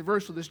judgment is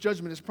universal, this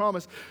judgment is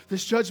promised,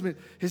 this judgment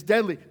is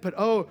deadly. But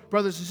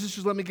brothers and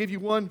sisters, let me give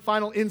you one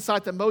final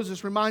insight that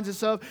Moses reminds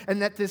us of,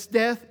 and that this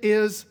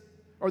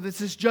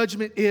this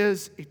judgment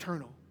is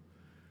eternal.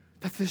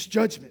 That this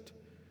judgment,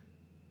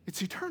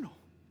 it's eternal.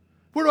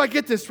 Where do I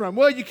get this from?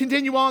 Well, you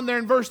continue on there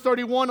in verse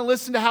 31 and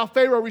listen to how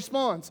Pharaoh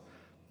responds.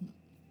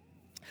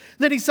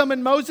 Then he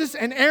summoned Moses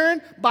and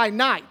Aaron by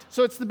night.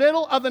 So it's the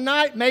middle of the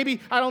night.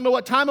 Maybe, I don't know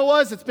what time it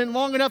was. It's been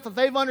long enough that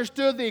they've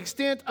understood the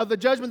extent of the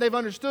judgment. They've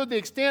understood the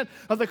extent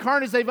of the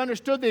carnage. They've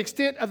understood the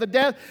extent of the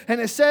death.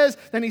 And it says,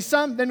 then he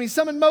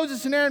summoned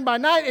Moses and Aaron by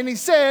night, and he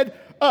said,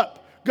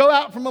 "Up, go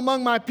out from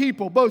among my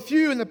people, both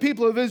you and the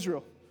people of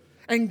Israel,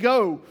 and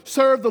go,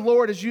 serve the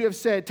Lord as you have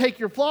said. Take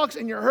your flocks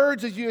and your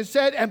herds as you have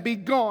said, and be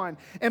gone,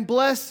 and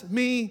bless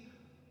me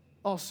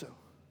also."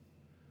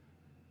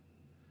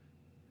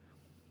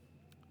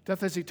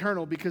 Death is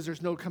eternal because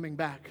there's no coming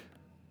back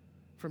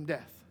from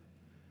death.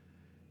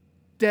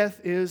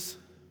 Death is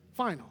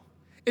final.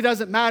 It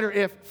doesn't matter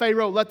if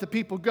Pharaoh let the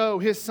people go,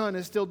 his son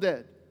is still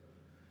dead.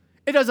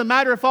 It doesn't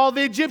matter if all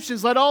the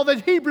Egyptians let all the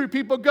Hebrew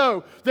people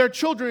go, their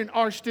children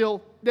are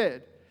still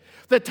dead.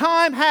 The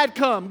time had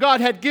come.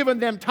 God had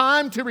given them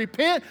time to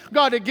repent.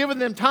 God had given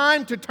them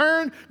time to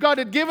turn. God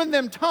had given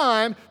them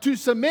time to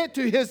submit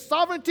to His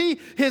sovereignty,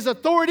 His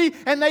authority,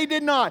 and they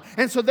did not.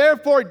 And so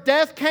therefore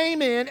death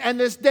came in, and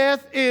this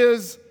death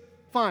is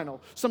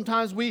final.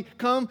 Sometimes we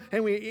come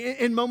and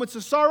in moments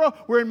of sorrow,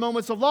 we're in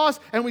moments of loss,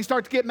 and we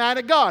start to get mad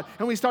at God.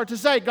 And we start to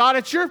say, "God,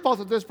 it's your fault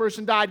that this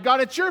person died.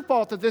 God, it's your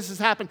fault that this has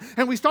happened."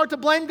 And we start to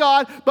blame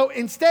God, but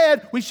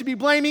instead we should be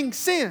blaming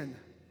sin.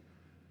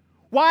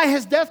 Why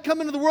has death come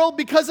into the world?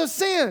 Because of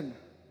sin.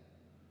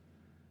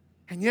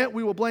 And yet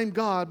we will blame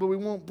God, but we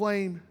won't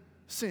blame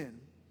sin.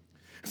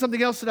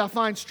 Something else that I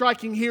find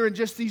striking here in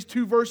just these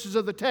two verses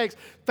of the text,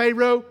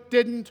 Pharaoh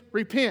didn't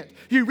repent.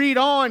 You read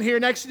on here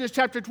in Exodus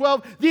chapter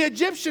 12, the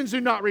Egyptians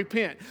do not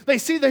repent. They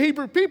see the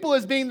Hebrew people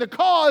as being the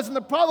cause and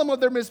the problem of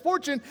their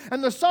misfortune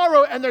and the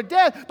sorrow and their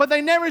death, but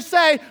they never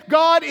say,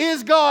 "God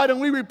is God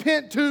and we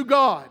repent to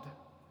God."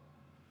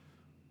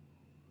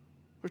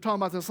 We were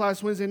talking about this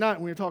last Wednesday night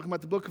when we were talking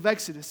about the book of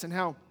Exodus and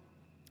how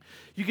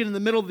you get in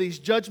the middle of these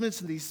judgments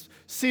and these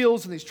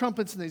seals and these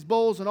trumpets and these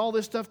bowls and all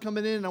this stuff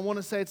coming in. And I want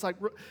to say it's like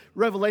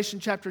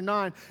Revelation chapter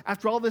 9.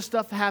 After all this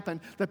stuff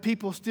happened, the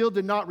people still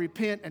did not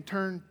repent and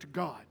turn to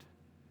God.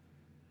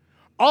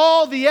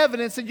 All the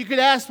evidence that you could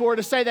ask for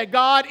to say that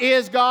God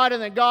is God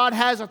and that God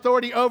has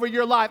authority over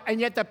your life. And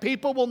yet the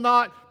people will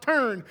not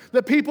turn.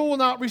 The people will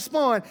not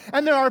respond.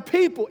 And there are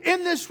people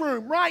in this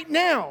room right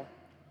now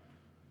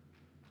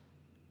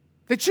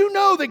that you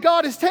know that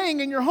God is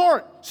saying in your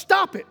heart,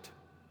 stop it,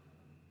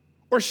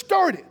 or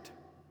start it,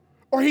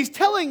 or He's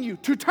telling you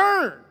to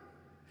turn.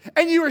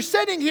 And you are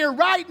sitting here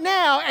right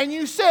now and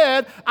you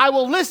said, I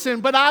will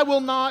listen, but I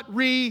will not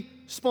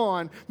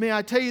respond. May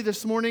I tell you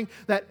this morning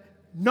that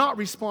not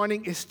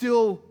responding is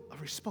still a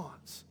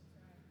response.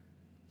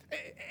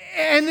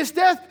 And this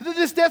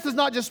death is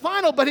not just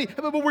final, but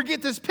we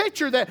get this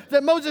picture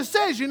that Moses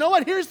says, you know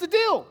what, here's the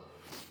deal.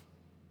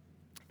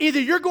 Either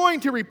you're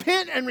going to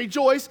repent and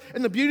rejoice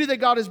in the beauty that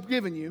God has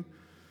given you,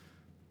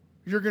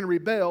 you're going to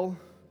rebel,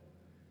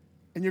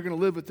 and you're going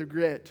to live with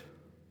regret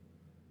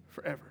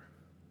forever.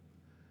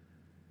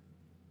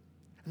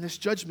 And this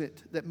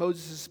judgment that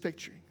Moses is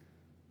picturing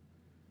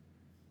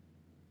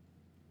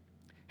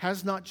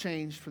has not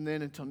changed from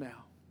then until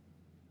now.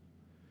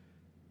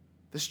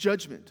 This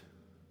judgment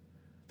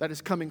that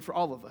is coming for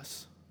all of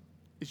us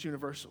is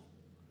universal.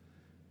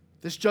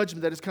 This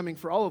judgment that is coming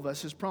for all of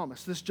us is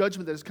promised. This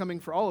judgment that is coming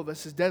for all of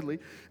us is deadly.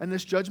 And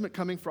this judgment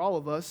coming for all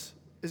of us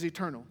is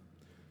eternal.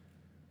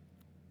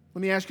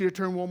 Let me ask you to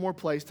turn one more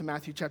place to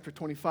Matthew chapter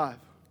 25.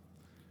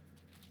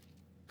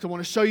 I want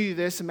to show you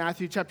this in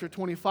Matthew chapter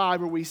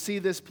 25 where we see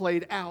this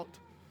played out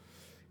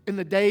in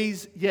the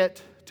days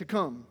yet to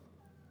come.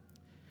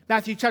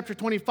 Matthew chapter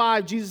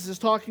 25, Jesus is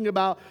talking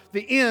about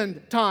the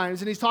end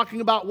times, and he's talking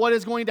about what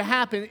is going to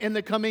happen in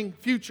the coming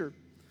future.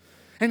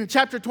 And in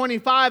chapter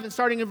 25, and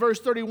starting in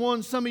verse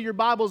 31, some of your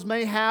Bibles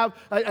may have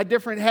a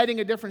different heading,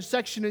 a different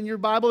section in your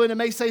Bible, and it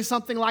may say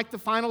something like the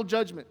final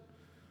judgment.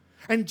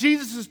 And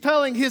Jesus is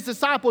telling his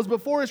disciples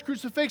before his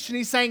crucifixion,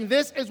 he's saying,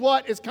 this is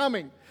what is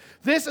coming.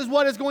 This is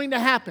what is going to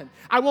happen.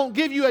 I won't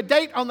give you a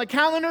date on the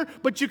calendar,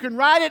 but you can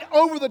write it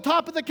over the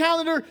top of the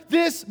calendar.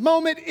 This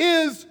moment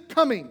is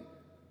coming.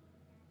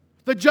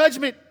 The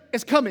judgment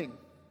is coming.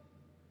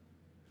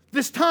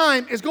 This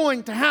time is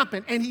going to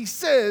happen. And he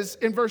says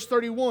in verse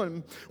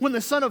 31, when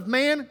the Son of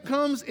Man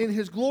comes in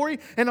his glory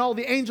and all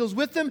the angels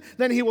with him,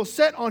 then he will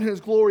sit on his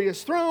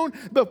glorious throne.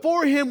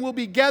 Before him will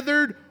be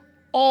gathered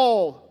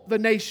all the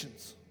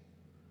nations.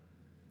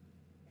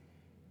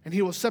 And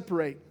he will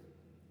separate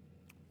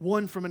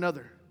one from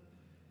another,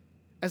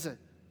 as a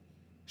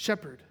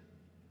shepherd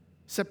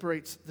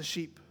separates the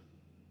sheep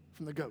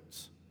from the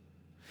goats.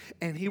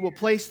 And he will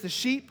place the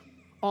sheep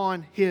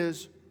on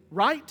his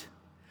right,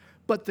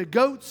 but the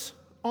goats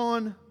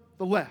on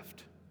the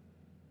left.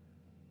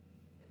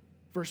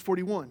 Verse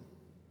 41.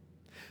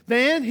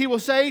 Then he will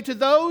say to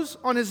those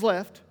on his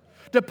left,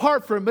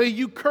 depart from me,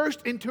 you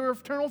cursed, into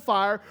eternal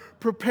fire,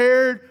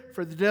 prepared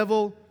for the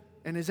devil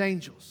and his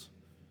angels.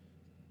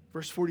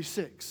 Verse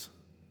 46.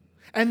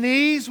 And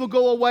these will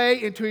go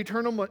away into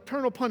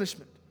eternal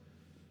punishment,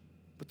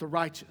 but the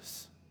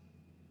righteous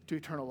to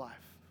eternal life.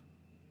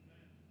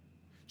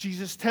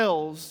 Jesus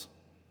tells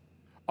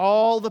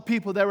all the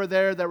people that were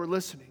there that were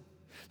listening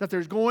that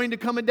there's going to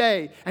come a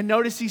day, and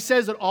notice he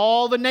says that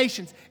all the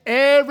nations,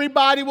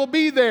 everybody will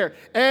be there.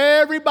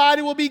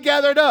 Everybody will be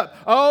gathered up.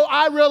 Oh,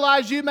 I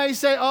realize you may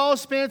say, oh,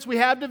 Spence, we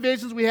have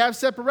divisions, we have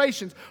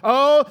separations.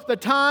 Oh, the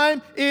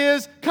time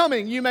is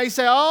coming. You may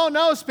say, oh,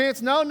 no,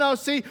 Spence, no,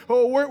 see,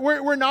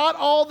 we're not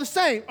all the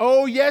same.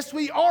 Oh, yes,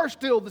 we are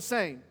still the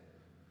same.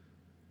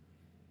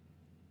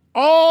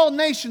 All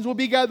nations will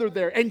be gathered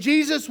there. And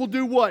Jesus will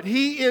do what?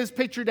 He is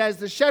pictured as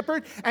the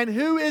shepherd. And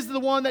who is the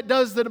one that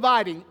does the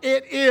dividing?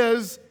 It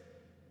is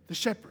the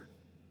shepherd.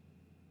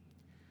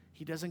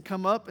 He doesn't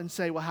come up and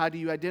say, well, how do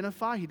you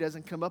identify? He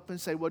doesn't come up and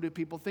say, what do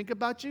people think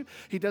about you?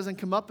 He doesn't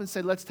come up and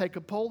say, let's take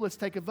a poll, let's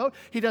take a vote.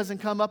 He doesn't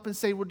come up and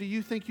say, well, do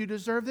you think you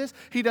deserve this?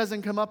 He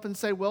doesn't come up and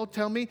say, well,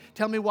 tell me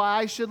why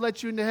I should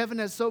let you into heaven,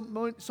 as so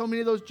many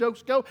of those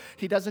jokes go.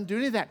 He doesn't do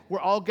any of that. We're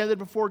all gathered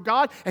before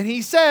God, and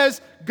he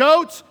says,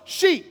 goats,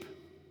 sheep.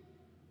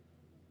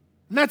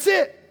 And that's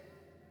it.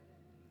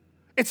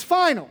 It's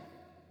final.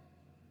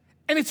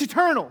 And it's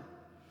eternal.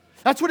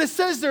 That's what it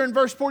says there in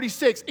verse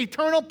 46.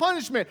 Eternal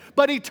punishment,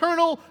 but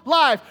eternal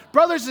life.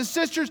 Brothers and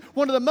sisters,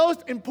 one of the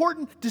most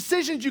important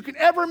decisions you can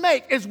ever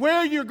make is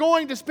where you're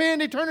going to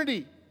spend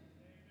eternity.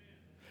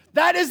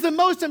 That is the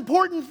most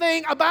important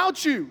thing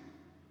about you.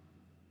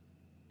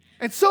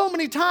 And so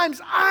many times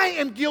I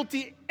am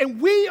guilty,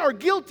 and we are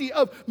guilty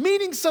of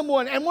meeting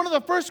someone, and one of the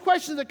first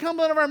questions that come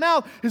out of our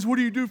mouth is, what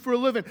do you do for a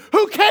living?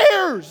 Who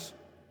cares?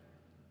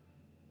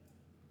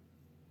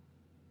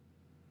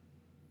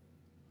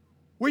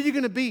 Where are you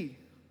going to be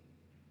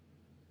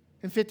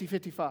in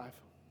 5055?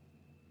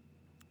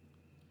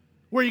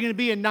 Where are you going to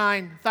be in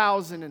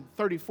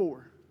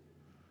 9034?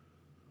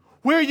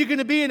 Where are you going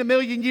to be in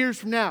 1,000,000 years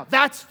from now?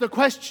 That's the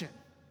question.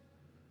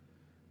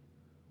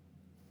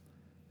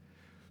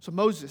 So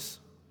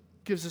Moses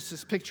gives us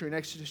this picture in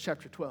Exodus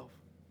chapter 12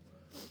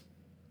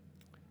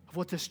 of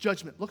what this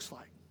judgment looks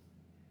like,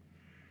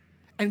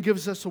 and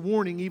gives us a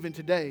warning even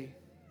today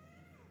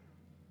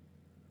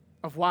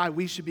of why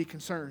we should be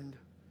concerned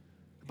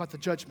about the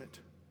judgment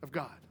of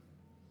God.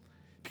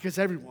 Because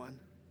everyone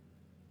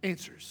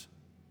answers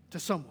to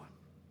someone.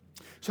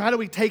 So how do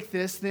we take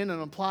this then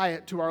and apply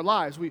it to our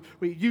lives? We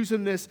use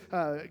in this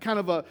kind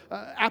of a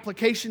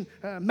application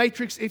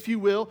matrix, if you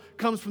will,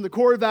 comes from the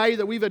core value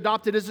that we've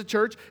adopted as a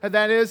church, and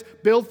that is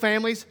build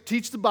families,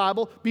 teach the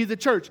Bible, be the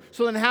church.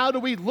 So then how do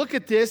we look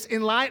at this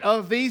in light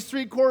of these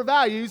three core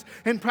values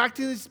and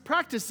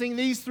practicing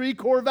these three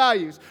core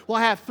values? Well,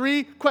 I have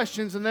three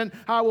questions, and then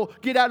I will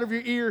get out of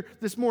your ear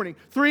this morning.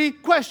 Three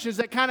questions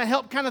that kind of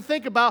help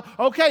think about,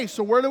 okay,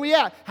 so where are we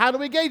at? How do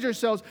we gauge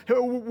ourselves?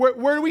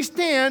 Where do we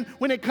stand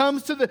when it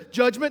comes to the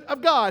judgment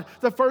of God?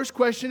 The first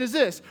question is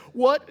this: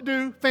 what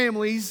do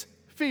families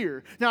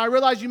fear? Now, I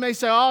realize you may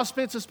say, oh,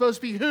 Spence, is supposed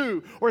to be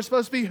who, or it's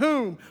supposed to be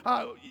whom.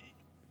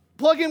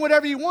 Plug in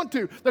whatever you want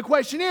to. The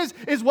question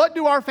is what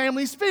do our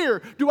families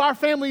fear? Do our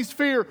families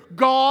fear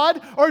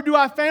God, or do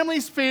our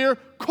families fear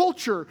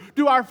culture?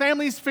 Do our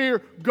families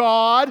fear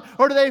God,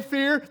 or do they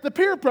fear the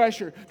peer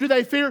pressure? Do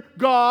they fear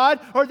God,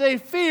 or do they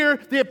fear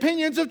the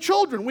opinions of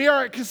children? We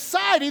are a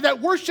society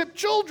that worship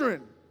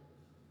children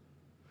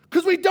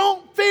because we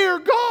don't fear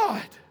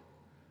God.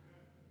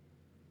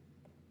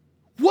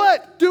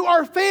 What do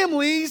our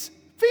families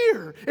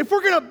fear? If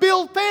we're going to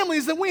build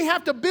families, then we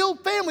have to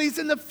build families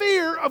in the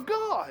fear of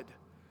God.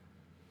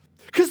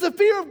 Because the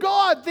fear of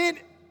God then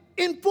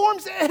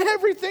informs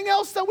everything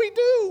else that we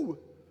do.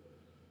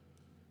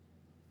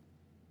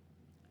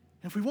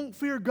 If we won't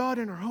fear God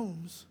in our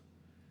homes,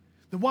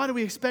 then why do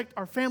we expect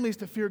our families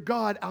to fear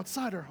God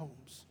outside our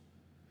homes?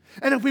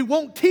 And if we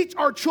won't teach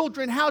our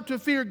children how to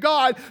fear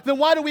God, then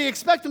why do we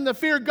expect them to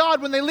fear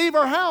God when they leave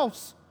our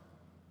house?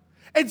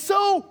 And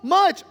so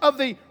much of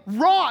the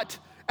rot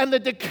and the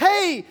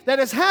decay that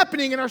is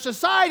happening in our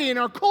society, in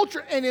our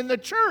culture, and in the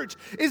church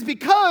is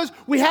because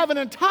we have an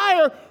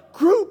entire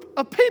group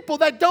of people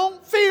that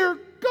don't fear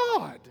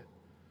God.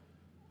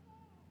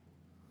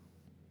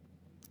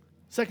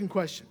 Second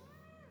question.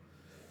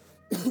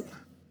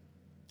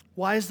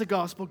 Why is the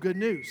gospel good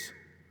news?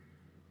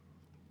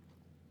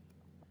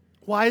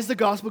 Why is the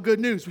gospel good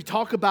news? We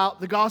talk about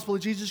the gospel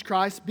of Jesus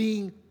Christ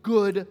being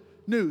good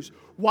news.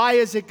 Why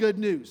is it good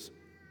news?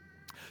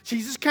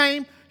 Jesus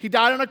came, He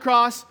died on a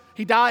cross,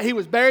 He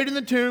was buried in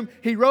the tomb,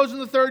 He rose on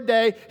the third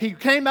day, He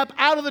came up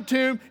out of the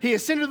tomb, He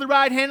ascended to the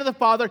right hand of the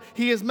Father,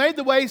 He has made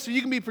the way so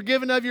you can be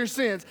forgiven of your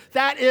sins.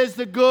 That is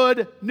the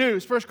good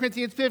news. 1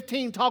 Corinthians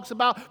 15 talks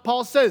about,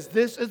 Paul says,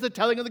 this is the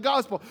telling of the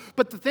gospel.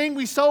 But the thing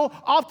we so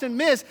often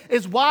miss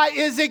is, why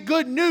is it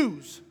good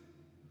news?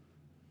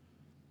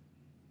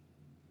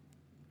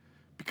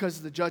 Because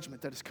of the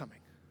judgment that is coming.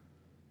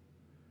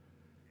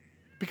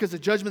 Because the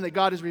judgment that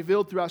God has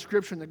revealed throughout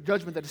Scripture and the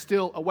judgment that is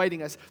still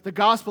awaiting us. The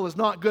gospel is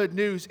not good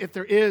news if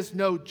there is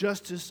no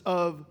justice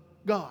of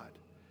God.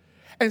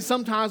 And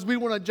sometimes we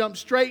want to jump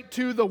straight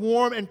to the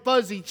warm and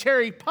fuzzy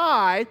cherry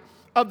pie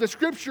of the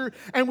Scripture,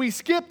 and we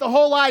skip the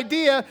whole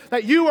idea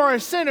that you are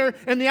a sinner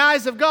in the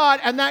eyes of God,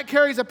 and that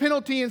carries a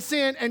penalty in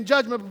sin and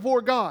judgment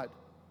before God.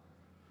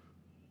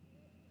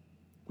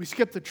 We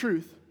skip the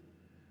truth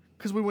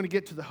because we want to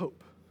get to the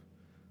hope.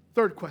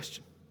 Third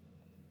question.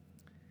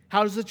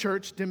 How does the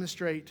church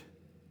demonstrate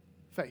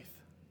faith?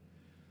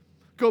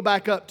 Go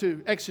back up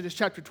to Exodus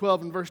chapter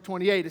 12 and verse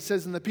 28. It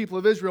says, and the people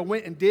of Israel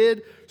went and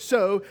did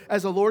so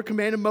as the Lord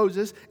commanded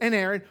Moses and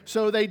Aaron,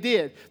 so they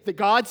did. That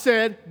God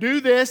said,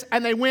 do this,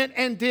 and they went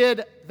and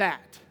did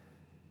that.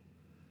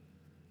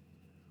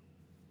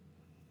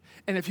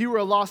 And if you were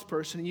a lost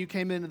person and you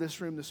came into this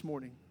room this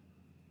morning,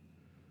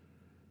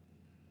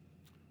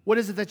 what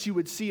is it that you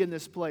would see in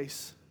this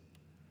place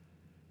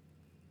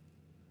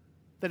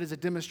that is a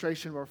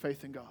demonstration of our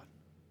faith in God?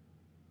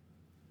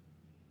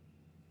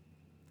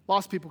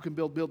 Lost people can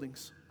build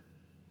buildings.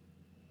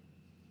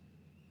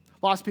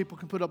 Lost people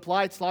can put up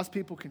lights. Lost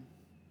people can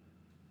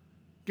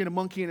get a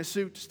monkey in a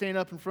suit to stand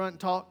up in front and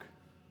talk.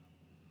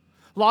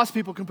 Lost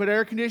people can put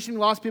air conditioning.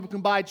 Lost people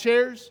can buy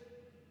chairs.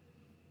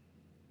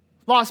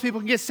 Lost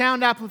people can get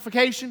sound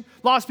amplification.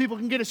 Lost people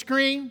can get a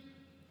screen.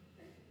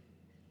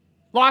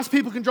 Lost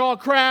people can draw a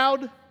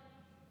crowd.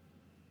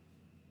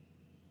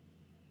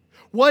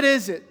 What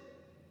is it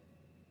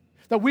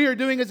that we are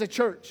doing as a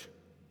church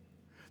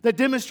that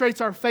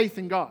demonstrates our faith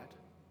in God?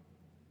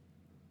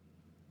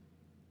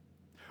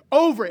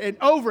 Over and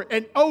over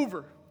and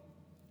over.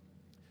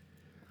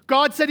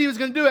 God said He was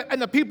going to do it,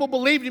 and the people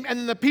believed Him, and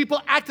then the people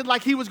acted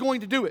like He was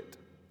going to do it.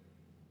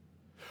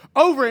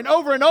 Over and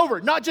over and over,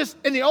 not just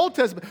in the Old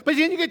Testament, but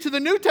then you get to the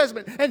New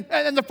Testament,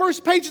 and the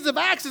first pages of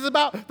Acts is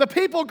about the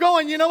people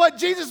going, you know what,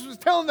 Jesus was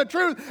telling the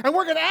truth, and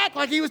we're going to act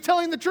like He was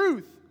telling the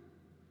truth.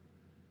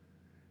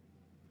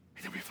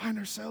 And then we find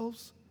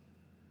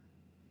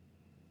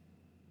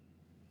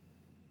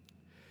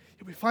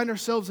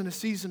ourselves in a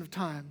season of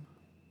time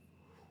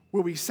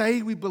where we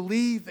say we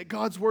believe that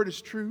God's word is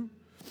true,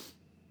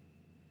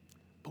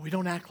 but we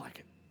don't act like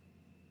it.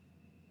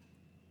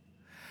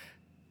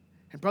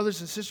 And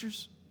brothers and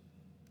sisters,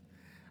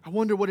 I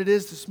wonder what it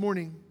is this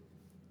morning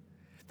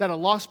that a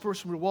lost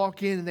person would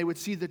walk in and they would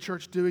see the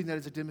church doing that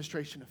as a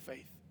demonstration of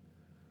faith.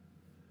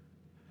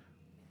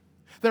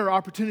 There are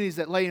opportunities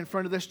that lay in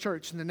front of this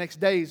church in the next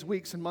days,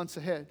 weeks, and months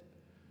ahead.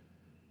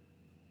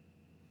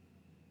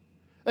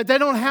 That they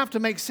don't have to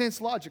make sense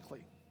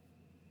logically.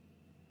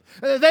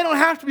 They don't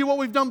have to be what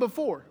we've done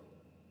before.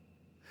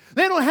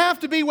 They don't have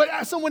to be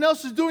what someone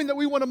else is doing that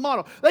we want to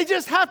model. They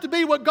just have to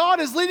be what God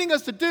is leading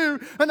us to do,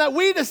 and that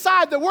we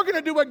decide that we're going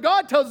to do what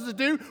God tells us to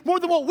do more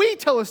than what we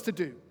tell us to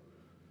do.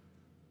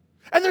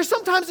 And there's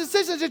sometimes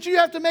decisions that you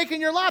have to make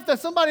in your life that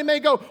somebody may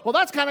go, well,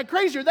 that's kind of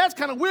crazy, or that's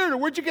kind of weird, or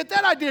where'd you get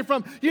that idea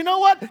from? You know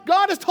what?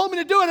 God has told me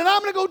to do it, and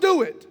I'm going to go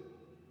do it.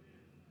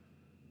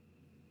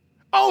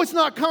 Oh, it's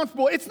not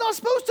comfortable. It's not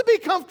supposed to be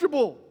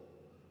comfortable.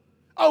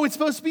 Oh, it's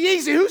supposed to be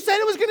easy. Who said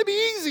it was going to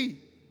be easy?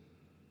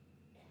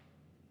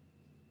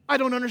 I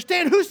don't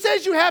understand. Who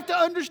says you have to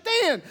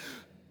understand?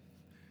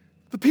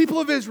 The people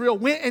of Israel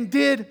went and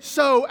did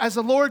so as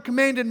the Lord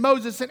commanded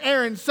Moses and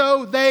Aaron,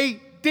 so they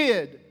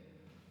did.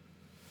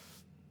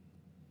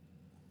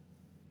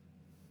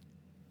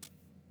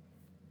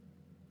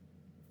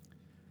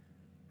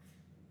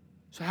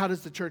 So how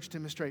does the church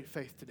demonstrate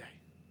faith today?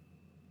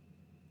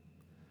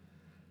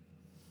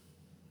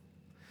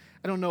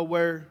 I don't know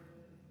where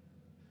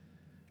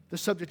the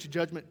subject of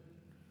judgment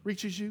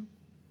reaches you.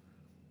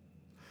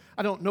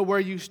 I don't know where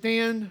you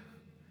stand.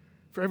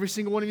 For every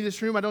single one of you in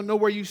this room, I don't know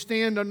where you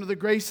stand under the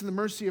grace and the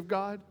mercy of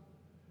God.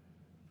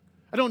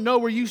 I don't know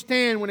where you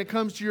stand when it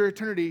comes to your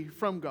eternity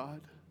from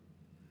God.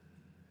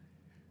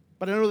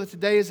 But I know that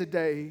today is a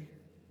day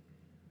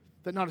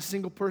that not a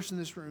single person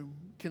in this room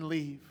can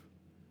leave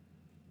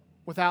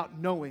without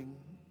knowing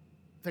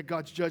that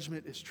God's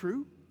judgment is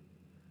true,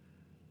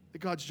 that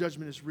God's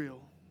judgment is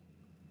real,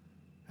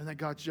 and that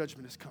God's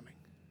judgment is coming.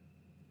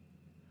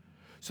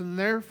 So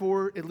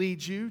therefore, it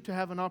leads you to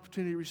have an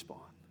opportunity to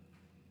respond.